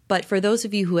 But for those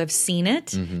of you who have seen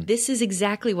it, this is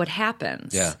exactly what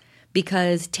happens. Yeah.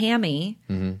 Because Tammy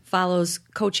follows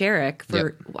Coach Eric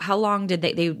for how long did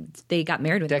they got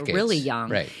married when Decades. they were really young,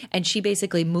 Right. And she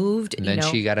basically moved. And then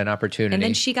she got an opportunity. And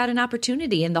then she got an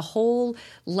opportunity, and the whole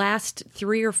last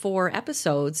 3 or 4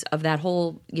 episodes of that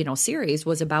whole series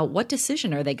was about what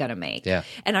decision are they going to make. Yeah.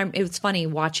 And it was funny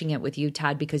watching it with you,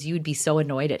 Todd, because you'd be so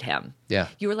annoyed at him. Yeah.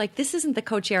 You were like, "This isn't the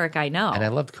Coach Eric I know." And I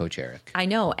loved Coach Eric. I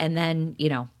know, and then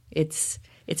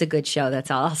it's a good show.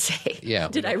 That's all I'll say. Yeah.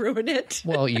 Did I ruin it?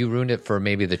 Well, you ruined it for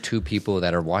maybe the 2 people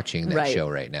that are watching that show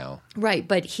right now. Right,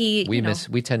 but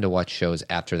We tend to watch shows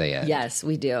after they end. Yes,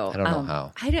 we do. I don't know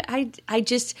how. I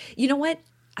just, you know what?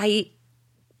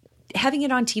 Having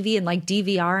it on TV and like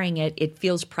DVRing it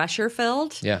feels pressure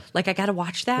filled. Yeah. Like I got to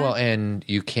watch that. Well, and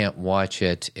you can't watch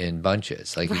it in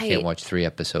bunches. Like you can't watch 3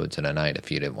 episodes in a night if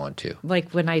you didn't want to.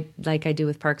 Like I do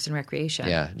with Parks and Recreation.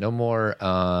 Yeah. No more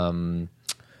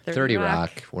 30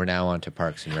 Rock. We're now on to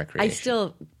Parks and Recreation. I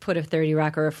still put a 30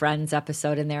 Rock or a Friends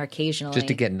episode in there occasionally. Just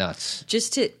to get nuts.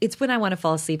 It's when I want to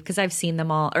fall asleep because I've seen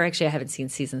them all. Or actually, I haven't seen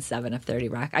season 7 of 30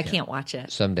 Rock. I can't watch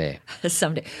it. Someday.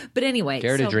 But anyway.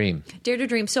 Dare to dream. Dare to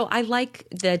dream. So I like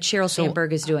that Sheryl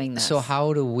Sandberg is doing this. So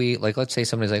how do we, like, let's say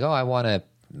somebody's like, oh, I want to,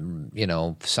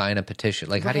 sign a petition.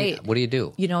 Like, what do you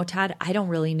do? Todd, I don't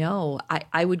really know.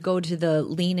 I would go to the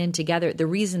Lean In Together. The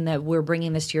reason that we're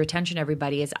bringing this to your attention,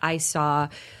 everybody, is I saw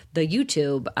the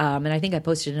YouTube, and I think I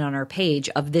posted it on our page,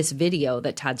 of this video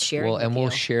that Todd's sharing. Well, and we'll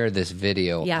share this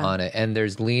video on it. And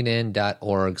there's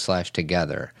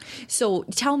leanin.org/together. So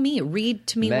read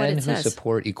to me what it says. Men who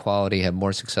support equality have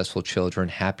more successful children,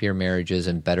 happier marriages,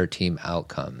 and better team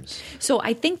outcomes. So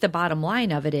I think the bottom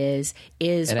line of it is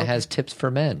and it has tips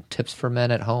for men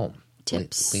at home.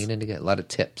 Tips. Lean In to get a lot of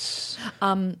tips.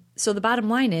 So the bottom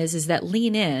line is that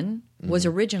Lean In was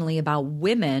originally about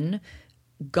women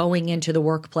going into the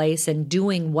workplace and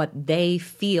doing what they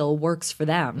feel works for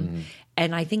them.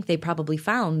 And I think they probably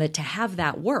found that to have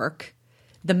that work,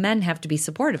 the men have to be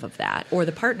supportive of that, or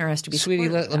the partner has to be Sweetie,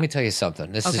 supportive of that. let me tell you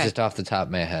something. This is just off the top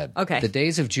of my head. Okay. The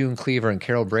days of June Cleaver and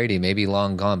Carol Brady may be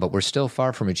long gone, but we're still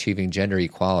far from achieving gender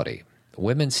equality.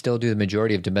 Women still do the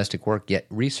majority of domestic work, yet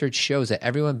research shows that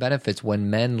everyone benefits when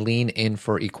men lean in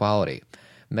for equality.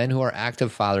 Men who are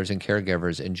active fathers and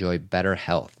caregivers enjoy better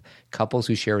health. Couples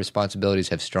who share responsibilities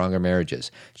have stronger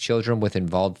marriages. Children with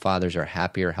involved fathers are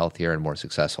happier, healthier, and more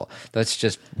successful. That's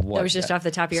just what... That was just off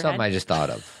the top of your head? Something I just thought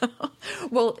of.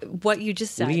 Well, what you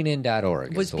just said...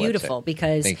 Leanin.org was beautiful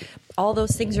because all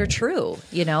those things are true.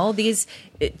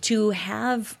 To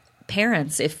have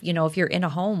parents, if you're in a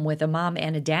home with a mom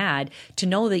and a dad, to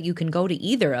know that you can go to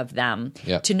either of them,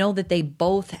 to know that they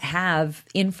both have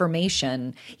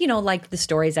information, like the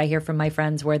stories I hear from my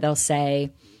friends where they'll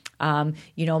say,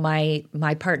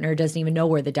 my partner doesn't even know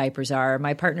where the diapers are.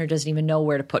 My partner doesn't even know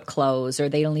where to put clothes, or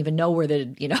they don't even know where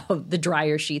the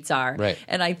dryer sheets are. Right.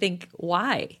 And I think,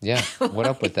 why? Yeah. What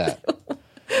up with that?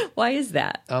 Why is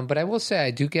that? But I will say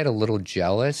I do get a little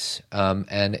jealous,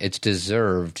 and it's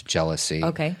deserved jealousy.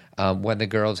 Okay. When the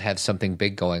girls have something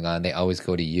big going on, they always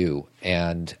go to you.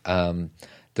 And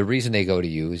the reason they go to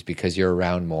you is because you're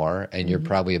around more, and you're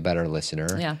probably a better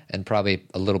listener, and probably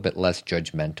a little bit less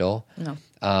judgmental. No.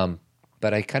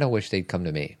 But I kind of wish they'd come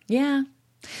to me. Yeah.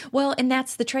 Well, and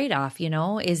that's the trade-off,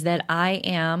 is that I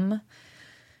am,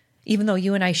 even though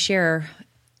you and I share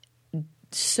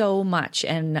so much,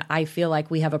 and I feel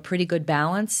like we have a pretty good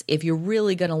balance, if you're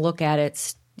really going to look at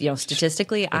it,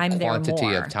 statistically, I'm there more.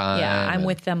 Quantity of time. Yeah, I'm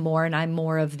with them more, and I'm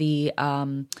more of the,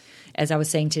 as I was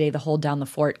saying today, the hold down the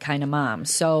fort kind of mom.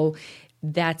 So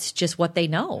that's just what they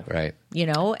know. Right.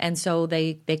 And so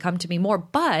they come to me more.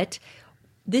 But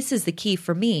this is the key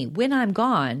for me. When I'm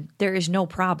gone, there is no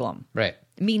problem. Right.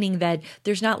 Meaning that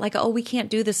there's not like, we can't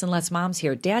do this unless mom's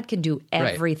here. Dad can do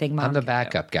everything mom I'm the can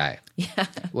backup do. guy. Yeah.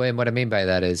 Well, and what I mean by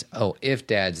that is, if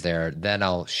dad's there, then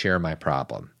I'll share my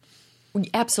problem.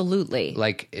 Absolutely.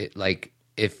 Like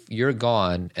if you're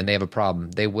gone and they have a problem,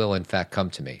 they will in fact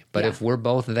come to me. But if we're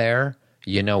both there,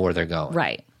 you know where they're going.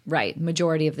 Right.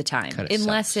 Majority of the time. Kinda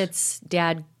Unless sucks. it's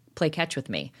dad play catch with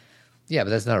me. Yeah,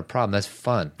 but that's not a problem. That's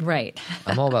fun. Right.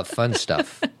 I'm all about fun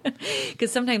stuff. Because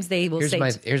sometimes they will say...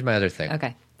 Here's my other thing.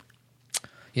 Okay.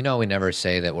 We never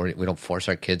say that we don't force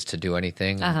our kids to do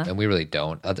anything, and we really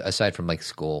don't, aside from like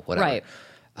school, whatever. Right.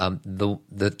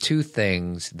 The two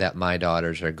things that my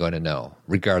daughters are going to know,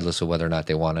 regardless of whether or not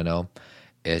they want to know,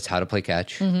 is how to play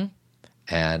catch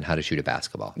and how to shoot a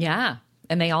basketball. Yeah.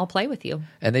 And they all play with you.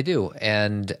 And they do.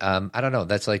 And I don't know.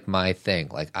 That's like my thing.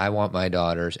 Like I want my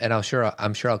daughters, and I'm sure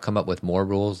I'll come up with more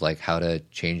rules, like how to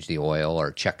change the oil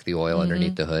or check the oil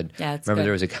underneath the hood. Yeah, it's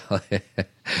Remember, good. there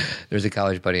was a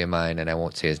college buddy of mine, and I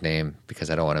won't say his name because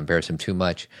I don't want to embarrass him too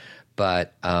much.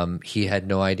 But he had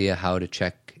no idea how to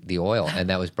check the oil, and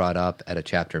that was brought up at a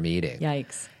chapter meeting.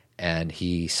 Yikes. And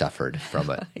he suffered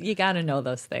from it. You got to know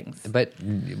those things. But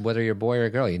whether you're a boy or a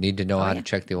girl, you need to know how to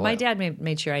check the oil. My dad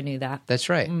made sure I knew that. That's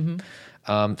right.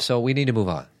 So we need to move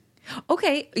on.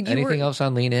 Okay. Anything else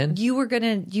on Lean In? You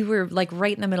were like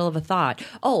right in the middle of a thought.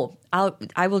 Oh,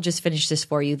 I will just finish this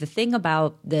for you. The thing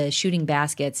about the shooting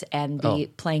baskets and the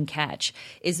playing catch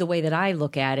is the way that I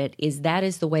look at it is that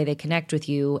is the way they connect with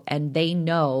you, and they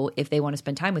know if they want to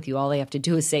spend time with you, all they have to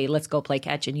do is say, let's go play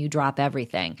catch, and you drop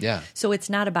everything. Yeah. So it's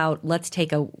not about let's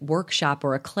take a workshop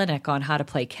or a clinic on how to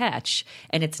play catch,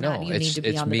 and it's not you need to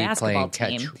be on the basketball team.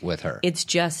 It's me playing catch with her. It's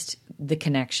just the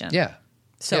connection. Yeah.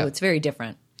 So it's very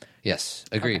different. Yes,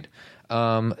 agreed.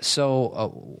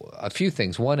 So a few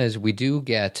things. One is we do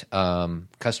get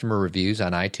customer reviews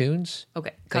on iTunes.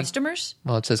 Okay. Customers?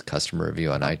 Well, it says customer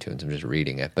review on iTunes. I'm just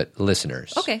reading it, but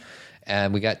listeners. Okay.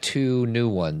 And we got 2 new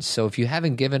ones. So if you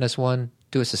haven't given us one,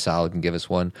 do us a solid and give us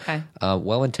one. Okay.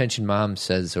 Well-intentioned mom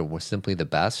says we're simply the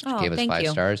best. Oh, gave us thank 5 you.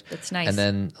 stars. That's nice. And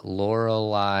then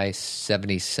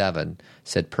Lorelei77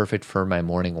 said perfect for my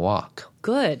morning walk.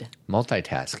 Good.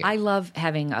 Multitasking. I love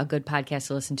having a good podcast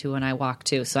to listen to when I walk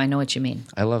too, so I know what you mean.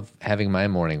 I love having my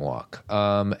morning walk.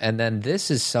 And then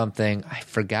this is something, I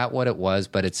forgot what it was,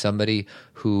 but it's somebody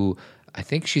who, I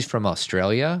think she's from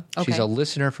Australia. Okay. She's a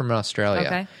listener from Australia.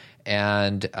 Okay.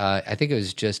 And I think it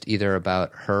was just either about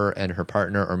her and her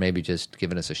partner or maybe just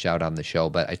giving us a shout on the show,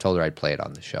 but I told her I'd play it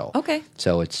on the show. Okay.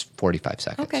 So it's 45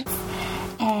 seconds. Okay.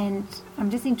 And I'm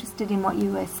just interested in what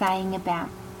you were saying about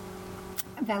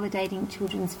validating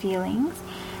children's feelings.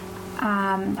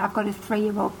 I've got a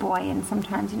 3-year-old boy, and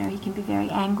sometimes, he can be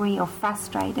very angry or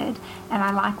frustrated. And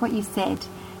I like what you said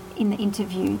in the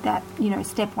interview that,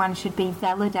 step 1 should be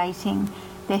validating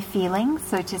their feelings.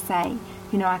 So to say,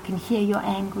 I can hear you're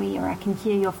angry, or I can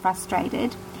hear you're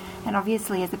frustrated. And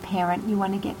obviously, as a parent, you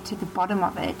want to get to the bottom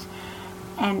of it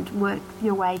and work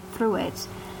your way through it.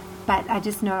 But I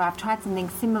just know I've tried something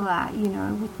similar,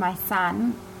 with my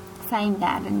son, saying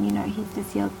that, and, he's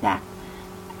just yelled back,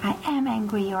 I am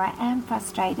angry, or I am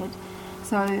frustrated.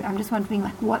 So I'm just wondering,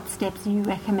 what steps you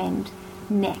recommend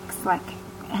next?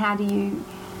 How do you,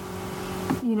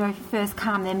 first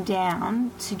calm them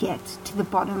down to get to the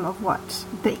bottom of what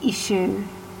the issue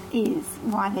is,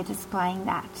 why they're displaying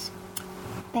that?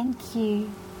 Thank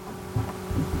you.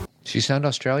 She sound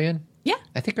Australian? Yeah.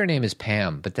 I think her name is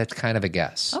Pam, but that's kind of a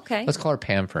guess. Okay. Let's call her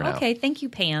Pam for now. Okay, thank you,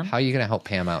 Pam. How are you going to help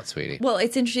Pam out, sweetie? Well,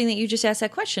 it's interesting that you just asked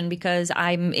that question because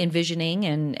I'm envisioning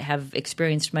and have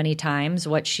experienced many times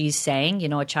what she's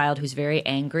saying, a child who's very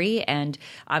angry. And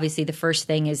obviously the first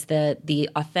thing is the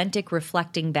authentic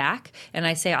reflecting back. And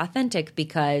I say authentic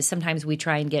because sometimes we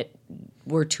try and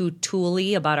we're too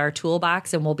tooly about our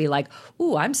toolbox, and we'll be like,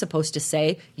 ooh, I'm supposed to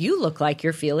say, you look like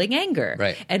you're feeling anger.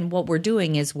 Right. And what we're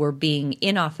doing is we're being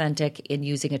inauthentic in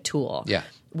using a tool. Yeah.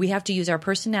 We have to use our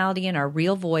personality and our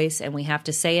real voice, and we have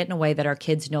to say it in a way that our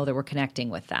kids know that we're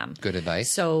connecting with them. Good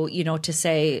advice. So, to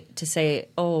say,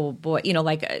 oh boy,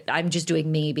 I'm just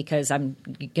doing me because I'm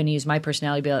going to use my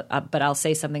personality, but I'll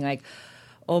say something like,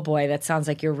 oh boy, that sounds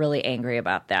like you're really angry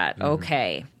about that. Mm-hmm.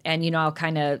 Okay. And, I'll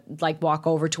kind of walk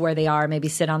over to where they are, maybe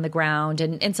sit on the ground.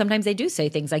 And sometimes they do say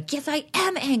things like, yes, I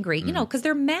am angry, because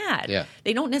they're mad. Yeah.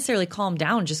 They don't necessarily calm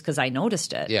down just because I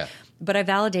noticed it. Yeah. But I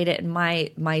validate it. And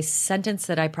my sentence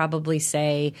that I probably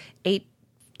say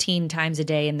 18 times a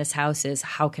day in this house is,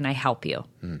 how can I help you?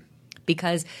 Mm.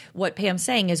 Because what Pam's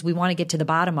saying is we want to get to the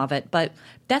bottom of it, but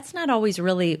that's not always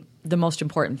really the most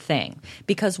important thing.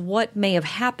 Because what may have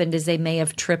happened is they may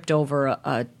have tripped over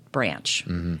a branch,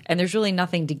 and there's really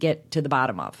nothing to get to the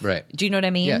bottom of. Right. Do you know what I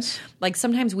mean? Yes.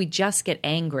 Sometimes we just get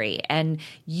angry, and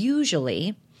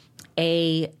usually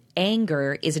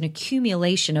anger is an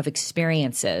accumulation of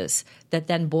experiences that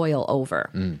then boil over.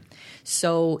 Mm.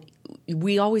 So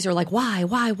we always are like,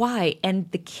 why?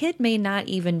 And the kid may not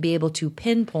even be able to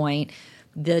pinpoint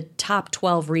the top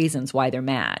 12 reasons why they're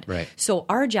mad. Right. So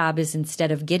our job is,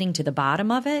 instead of getting to the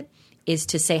bottom of it, is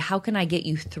to say, how can I get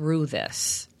you through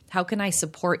this? How can I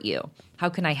support you? How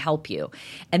can I help you?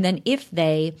 And then if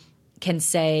they can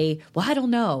say, well, I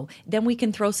don't know, then we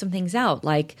can throw some things out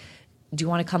like, do you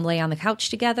want to come lay on the couch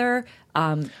together?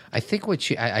 I think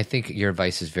I think your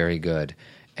advice is very good.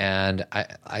 And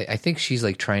I think she's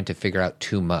trying to figure out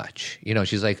too much.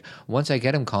 She's like, once I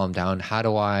get him calmed down, how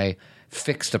do I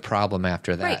fix the problem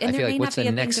after that? Right, and I feel like, what's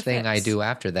the next thing I do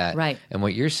after that? Right. And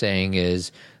what you're saying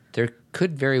is there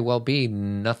could very well be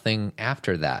nothing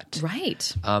after that.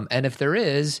 Right. And if there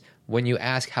is, when you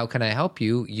ask, how can I help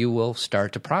you, you will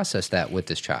start to process that with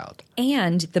this child.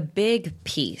 And the big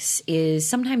piece is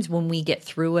sometimes when we get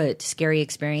through a scary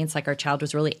experience, like our child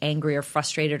was really angry or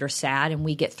frustrated or sad, and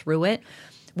we get through it,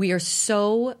 we are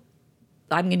so,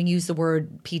 I'm going to use the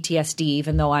word PTSD,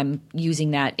 even though I'm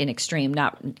using that in extreme.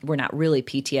 We're not really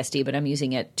PTSD, but I'm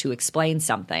using it to explain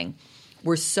something.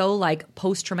 We're so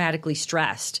post-traumatically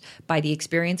stressed by the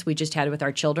experience we just had with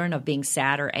our children of being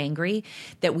sad or angry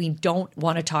that we don't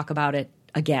want to talk about it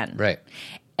again. Right.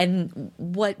 And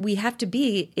what we have to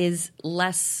be is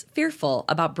less fearful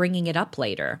about bringing it up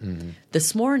later. Mm-hmm.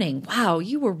 This morning, wow,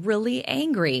 you were really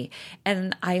angry.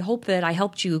 And I hope that I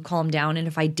helped you calm down. And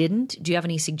if I didn't, do you have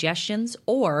any suggestions?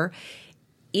 Or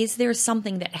is there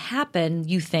something that happened,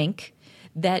 you think,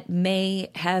 that may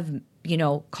have,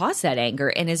 caused that anger?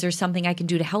 And is there something I can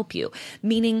do to help you?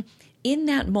 Meaning, in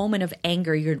that moment of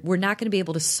anger, we're not going to be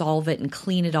able to solve it and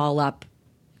clean it all up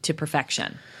to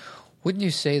perfection. Wouldn't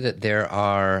you say that there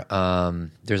are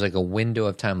there's like a window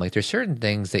of time? Like there's certain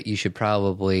things that you should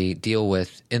probably deal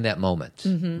with in that moment,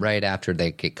 right after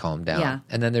they get calmed down. Yeah.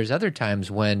 And then there's other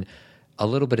times when a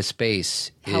little bit of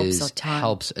space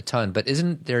helps a ton. But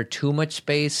isn't there too much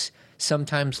space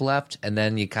sometimes left, and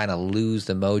then you kind of lose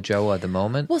the mojo of the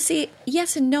moment? Well, see,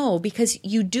 yes and no, because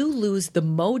you do lose the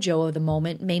mojo of the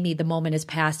moment. Maybe the moment has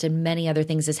passed and many other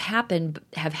things have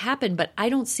happened, but I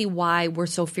don't see why we're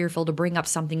so fearful to bring up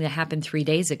something that happened 3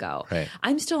 days ago. Right.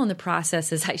 I'm still in the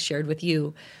process, as I shared with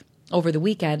you over the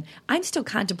weekend. I'm still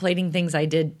contemplating things I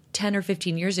did 10 or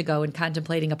 15 years ago and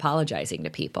contemplating apologizing to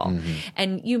people.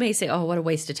 And you may say, oh, what a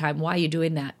waste of time. Why are you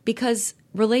doing that? Because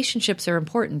relationships are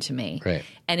important to me. Right.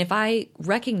 And if I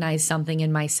recognize something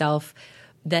in myself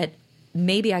that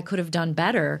maybe I could have done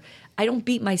better, I don't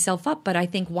beat myself up, but I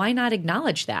think, why not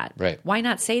acknowledge that? Right. Why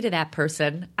not say to that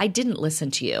person, I didn't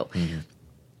listen to you?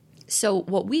 So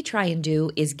what we try and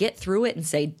do is get through it and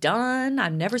say, done,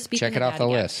 I'm never speaking Check it of off that the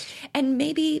again. list. And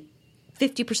maybe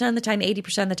 50% of the time,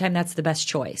 80% of the time, that's the best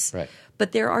choice. Right.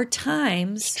 But there are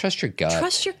times... Trust your gut.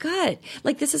 Trust your gut.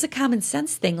 Like, this is a common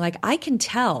sense thing. Like, I can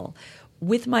tell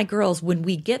with my girls when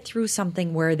we get through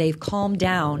something where they've calmed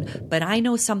down, but I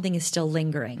know something is still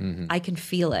lingering. I can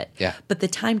feel it. Yeah. But the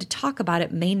time to talk about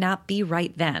it may not be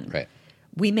right then. Right.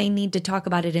 We may need to talk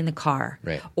about it in the car,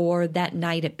 Right. or that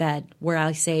night at bed, where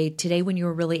I say, today when you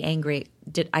were really angry,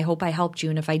 I hope I helped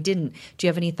you, and if I didn't, do you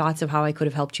have any thoughts of how I could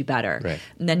have helped you better? Right.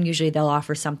 And then usually they'll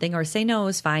offer something or say, no, it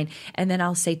was fine. And then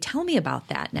I'll say, tell me about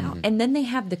that now. And then they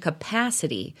have the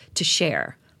capacity to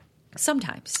share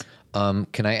sometimes.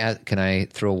 Can I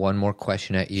throw one more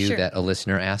question at you Sure. that a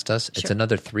listener asked us? It's Sure.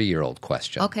 another 3-year-old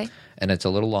question. Okay. And it's a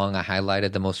little long. I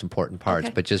highlighted the most important parts,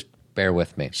 Okay. but just bear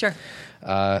with me. Sure.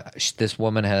 This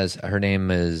woman her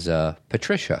name is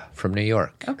Patricia from New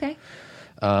York. Okay.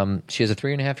 She has a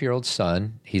 3.5-year-old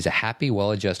son. He's a happy,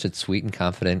 well-adjusted, sweet, and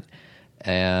confident.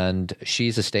 And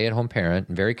she's a stay-at-home parent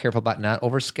and very careful about not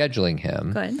overscheduling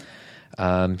him.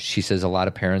 Good. She says a lot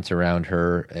of parents around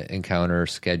her encounter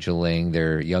scheduling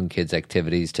their young kids'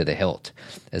 activities to the hilt,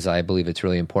 as I believe it's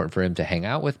really important for him to hang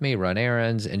out with me, run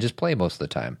errands, and just play most of the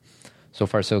time. So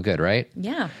far, so good, right?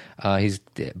 Yeah.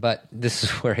 But this is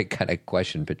where I kind of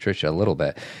question Patricia a little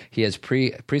bit. He has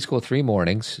preschool 3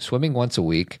 mornings, swimming once a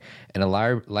week, and a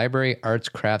library arts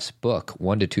crafts book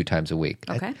 1 to 2 times a week.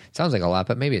 Okay. It sounds like a lot,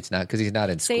 but maybe it's not because he's not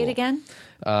in school. Say it again.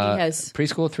 He has.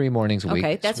 Preschool 3 mornings a week.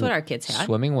 Okay, that's what our kids had.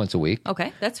 Swimming once a week.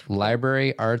 Okay, that's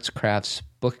Library arts crafts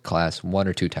book class 1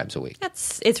 or 2 times a week.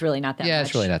 it's really not that much. Yeah,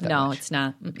 it's really not that much. No, it's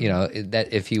not. You know,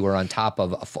 that if you were on top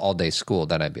of all-day school,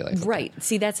 then I'd be like, okay. Right.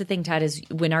 See, that's the thing, Todd, is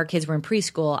when our kids were in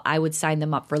preschool, I would sign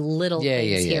them up for little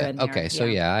things here and there. Okay, so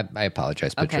I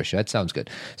apologize, Patricia. That sounds good.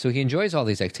 So he enjoys all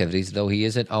these activities, though he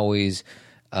isn't always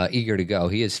eager to go.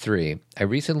 He is 3. I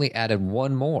recently added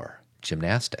one more,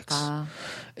 gymnastics.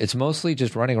 It's mostly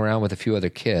just running around with a few other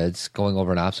kids, going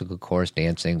over an obstacle course,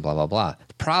 dancing, blah, blah, blah.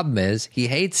 The problem is he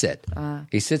hates it.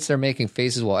 He sits there making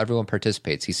faces while everyone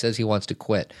participates. He says he wants to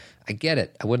quit. I get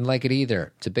it. I wouldn't like it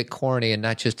either. It's a bit corny and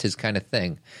not just his kind of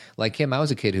thing. Like him, I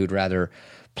was a kid who'd rather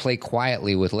play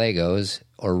quietly with Legos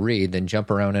or read than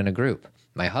jump around in a group.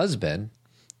 My husband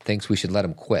thinks we should let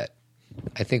him quit.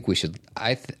 I think we should.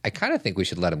 I kind of think we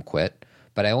should let him quit.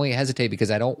 But I only hesitate because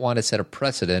I don't want to set a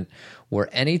precedent where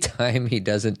anytime he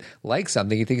doesn't like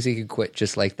something, he thinks he can quit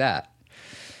just like that.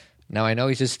 Now, I know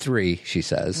he's just 3, she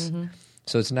says.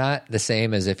 So it's not the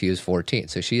same as if he was 14.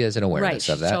 So she has an awareness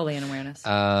of that. Right, totally an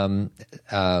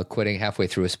awareness. Quitting halfway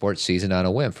through a sports season on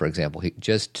a whim, for example,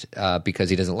 just because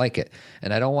he doesn't like it.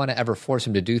 And I don't want to ever force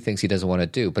him to do things he doesn't want to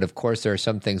do. But, of course, there are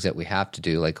some things that we have to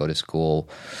do, like go to school,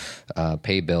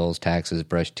 pay bills, taxes,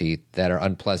 brush teeth, that are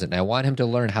unpleasant. And I want him to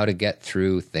learn how to get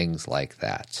through things like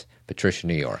that. Patricia,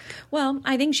 New York. Well,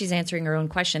 I think she's answering her own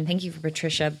question. Thank you for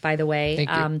Patricia, by the way, Thank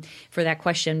you. for that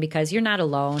question, because you're not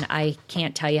alone. I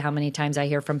can't tell you how many times I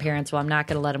hear from parents, well, I'm not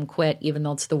going to let them quit, even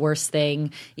though it's the worst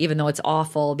thing, even though it's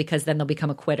awful, because then they'll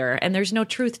become a quitter. And there's no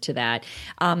truth to that.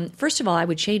 First of all, I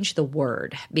would change the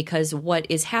word, because what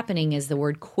is happening is the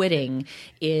word quitting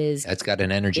is... It's got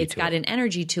an energy to it. It's got an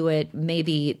energy to it,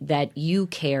 maybe that you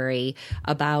carry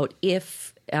about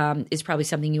if... is probably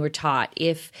something you were taught.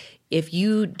 If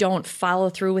you don't follow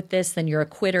through with this, then you're a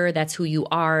quitter. That's who you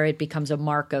are. It becomes a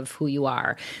mark of who you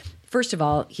are. First of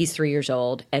all, he's 3 years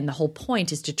old, and the whole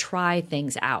point is to try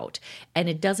things out. And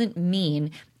it doesn't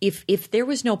mean if there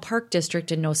was no park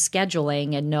district and no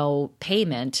scheduling and no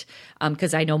payment,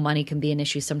 because I know money can be an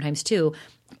issue sometimes too,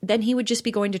 then he would just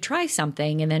be going to try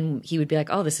something, and then he would be like,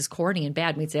 oh, this is corny and bad.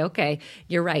 And we'd say, okay,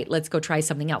 you're right. Let's go try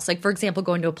something else. Like, for example,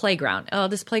 going to a playground. Oh,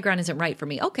 this playground isn't right for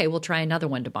me. Okay, we'll try another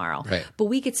one tomorrow. Right. But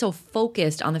we get so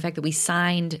focused on the fact that we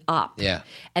signed up. Yeah.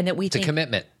 And that we It's a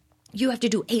commitment. You have to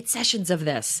do 8 sessions of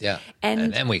this. Yeah.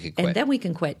 And then we can quit. And then we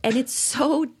can quit. And it's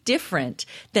so different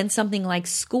than something like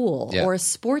school Yeah. or a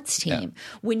sports team.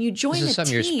 Yeah. When you join This is a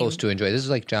something team, you're supposed to enjoy. This is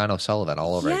like John O'Sullivan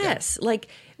all over again. yes, like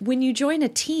when you join a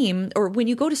team or when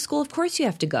you go to school, of course you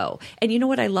have to go. And you know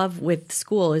what I love with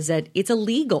school is that it's a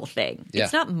legal thing. Yeah.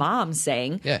 It's not mom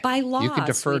saying Yeah. by law. You can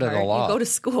defer to the sweetheart, law. You go to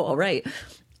school, right?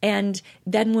 And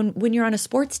then when you're on a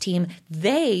sports team,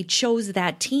 they chose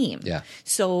that team. Yeah.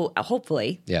 So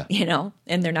hopefully, Yeah.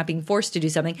 and they're not being forced to do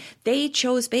something. They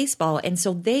chose baseball, and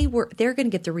so they're going to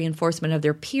get the reinforcement of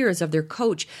their peers, of their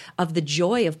coach, of the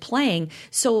joy of playing.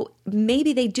 So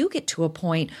maybe they do get to a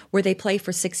point where they play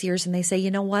for 6 years and they say,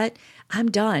 you know what, I'm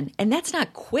done. And that's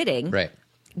not quitting. Right.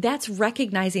 That's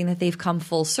recognizing that they've come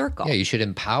full circle. Yeah, you should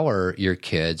empower your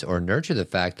kids or nurture the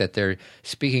fact that they're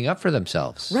speaking up for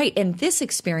themselves. Right. And this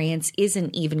experience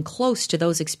isn't even close to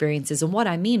those experiences. And what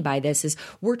I mean by this is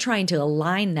we're trying to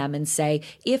align them and say,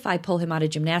 if I pull him out of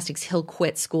gymnastics, he'll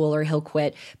quit school or he'll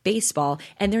quit baseball.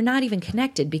 And they're not even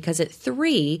connected because at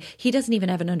 3, he doesn't even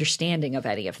have an understanding of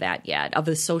any of that yet, of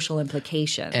the social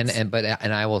implications.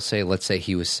 And I will say, let's say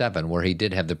he was 7, where he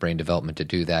did have the brain development to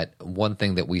do that. One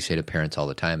thing that we say to parents all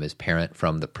the time is parent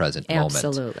from the present moment.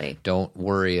 Absolutely. Don't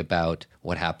worry about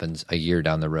what happens a year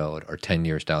down the road or 10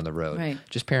 years down the road. Right.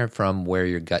 Just parent from where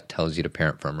your gut tells you to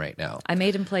parent from right now. I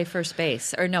made him play first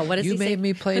base. Or no, what does You he say? made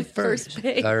me play first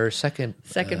base. or second.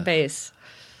 Second base.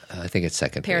 I think it's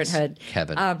second Parenthood. base.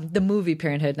 Kevin. The movie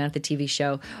Parenthood, not the TV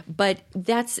show. But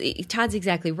Todd's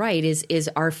exactly right, is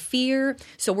our fear.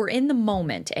 So we're in the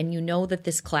moment and you know that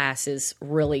this class is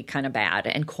really kind of bad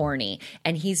and corny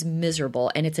and he's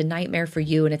miserable and it's a nightmare for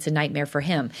you and it's a nightmare for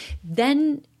him.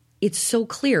 Then it's so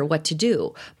clear what to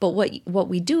do. But what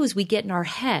we do is we get in our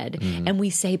head and we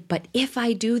say, but if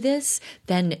I do this,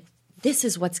 then this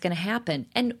is what's going to happen.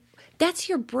 And that's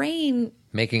your brain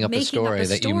making up a story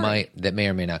that may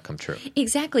or may not come true.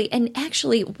 Exactly. And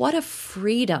actually, what a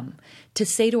freedom to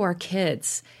say to our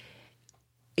kids,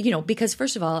 because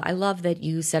first of all, I love that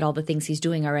you said all the things he's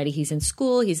doing already. He's in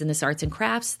school, he's in this arts and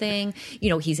crafts thing,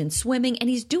 he's in swimming, and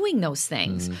he's doing those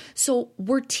things. So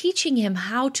we're teaching him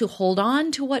how to hold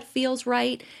on to what feels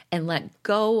right and let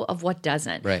go of what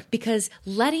doesn't. Right. Because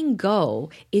letting go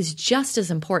is just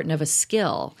as important of a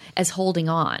skill as holding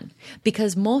on.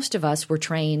 Because most of us were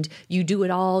trained, you do it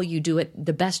all, you do it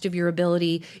the best of your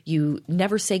ability, you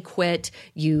never say quit,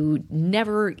 you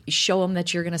never show them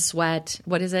that you're going to sweat.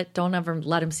 What is it? Don't ever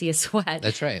let them see a sweat.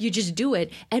 That's right. You just do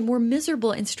it. And we're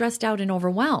miserable and stressed out and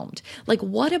overwhelmed. Like,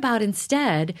 what about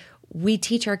instead we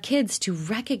teach our kids to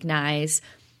recognize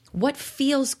what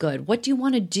feels good? What do you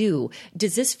want to do?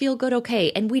 Does this feel good?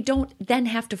 Okay. And we don't then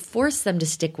have to force them to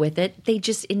stick with it. They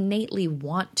just innately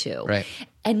want to. Right.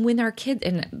 And when our kids,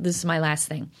 and this is my last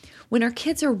thing, when our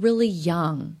kids are really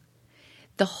young,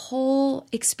 the whole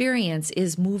experience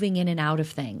is moving in and out of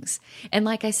things. And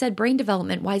like I said, brain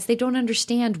development wise, they don't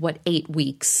understand what 8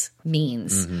 weeks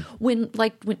means. When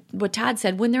what Todd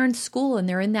said, when they're in school and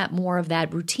they're in that more of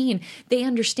that routine, they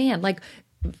understand. Like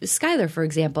Skylar, for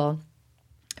example,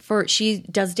 she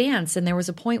does dance, and there was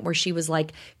a point where she was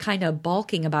like kind of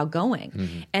balking about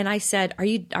going. And I said,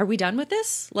 are we done with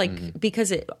this? Like,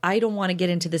 because I don't want to get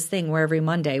into this thing where every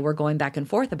Monday we're going back and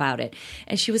forth about it.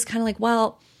 And she was kind of like,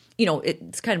 well,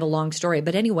 it's kind of a long story.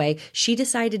 But anyway, she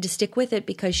decided to stick with it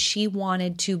because she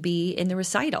wanted to be in the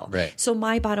recital. Right. So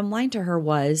my bottom line to her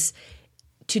was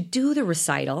to do the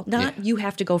recital, not you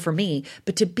have to go for me,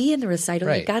 but to be in the recital,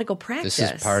 Right. you've got to go practice.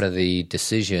 This is part of the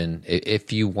decision.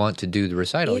 If you want to do the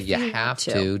recital, If you you have want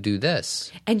to. to do this.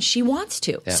 And she wants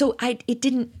to. Yeah. So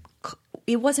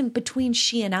it wasn't between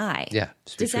she and I. Yeah.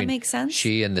 It's Does that between make sense?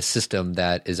 She and the system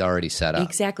that is already set up.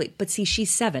 Exactly. But see,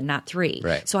 she's 7, not 3.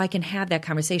 Right. So I can have that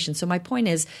conversation. So my point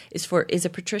is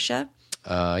it Patricia?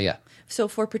 Yeah. So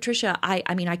for Patricia,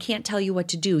 I mean, I can't tell you what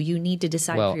to do. You need to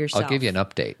decide Well, for yourself. I'll give you an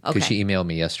update because Okay. she emailed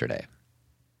me yesterday.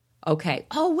 Okay.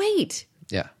 Oh, wait.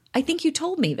 Yeah. I think you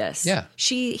told me this. Yeah.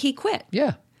 He quit.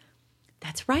 Yeah.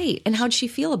 That's right. And how'd she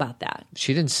feel about that?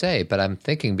 She didn't say, but I'm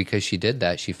thinking because she did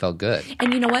that, she felt good.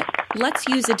 And you know what? Let's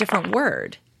use a different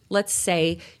word. Let's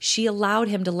say she allowed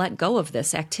him to let go of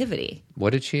this activity.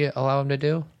 What did she allow him to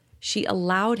do? She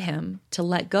allowed him to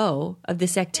let go of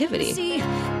this activity. It's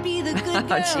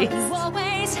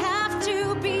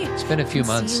been a few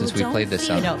months since we played this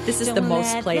song. This is the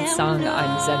most played song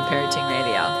on Zen Parenting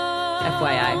Radio.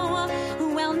 FYI.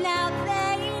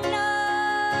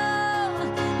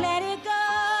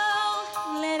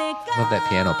 Love that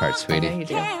piano part, sweetie. I know you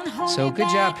do. So good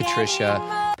job,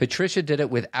 Patricia. Patricia did it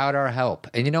without our help.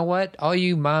 And you know what? All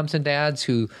you moms and dads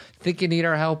who think you need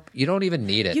our help, you don't even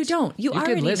need it. You don't. You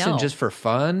already can listen know. just for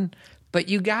fun, but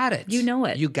you got it. You know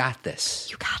it. You got this.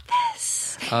 You got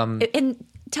this. And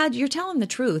Todd, you're telling the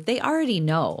truth. They already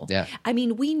know. Yeah. I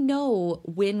mean, we know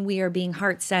when we are being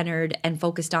heart-centered and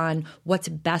focused on what's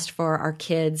best for our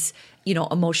kids, you know,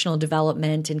 emotional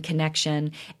development and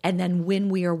connection, and then when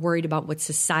we are worried about what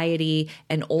society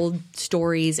and old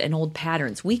stories and old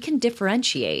patterns. We can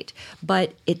differentiate,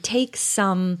 but it takes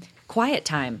some quiet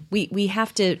time. We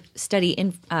have to study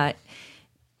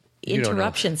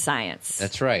interruption science.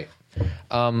 That's right.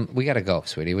 We got to go,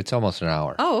 sweetie. It's almost an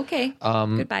hour. Oh, okay.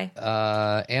 Goodbye.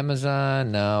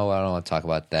 Amazon? No, I don't want to talk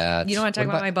about that. You don't want to talk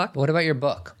about my book? What about your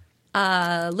book?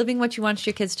 Living What You Want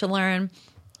Your Kids to Learn,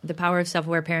 The Power of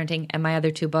Self-Aware Parenting, and my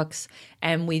other 2 books.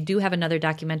 And we do have another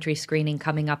documentary screening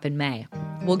coming up in May.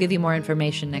 We'll give you more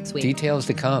information next week. Details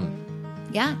to come.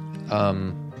 Yeah.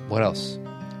 What else?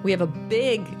 We have a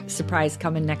big surprise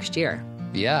coming next year.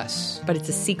 Yes. But it's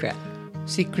a secret.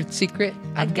 Secret.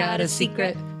 I've got a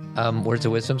secret. Words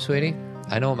of wisdom, sweetie?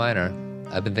 I know what mine are.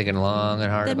 I've been thinking long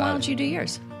and hard Then about it. why don't you do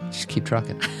yours? Just keep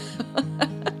trucking.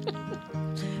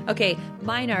 Okay,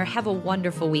 mine are have a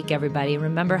wonderful week, everybody.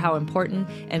 Remember how important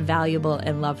and valuable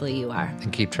and lovely you are.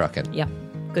 And keep trucking. Yep.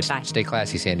 Goodbye. Stay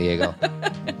classy, San Diego.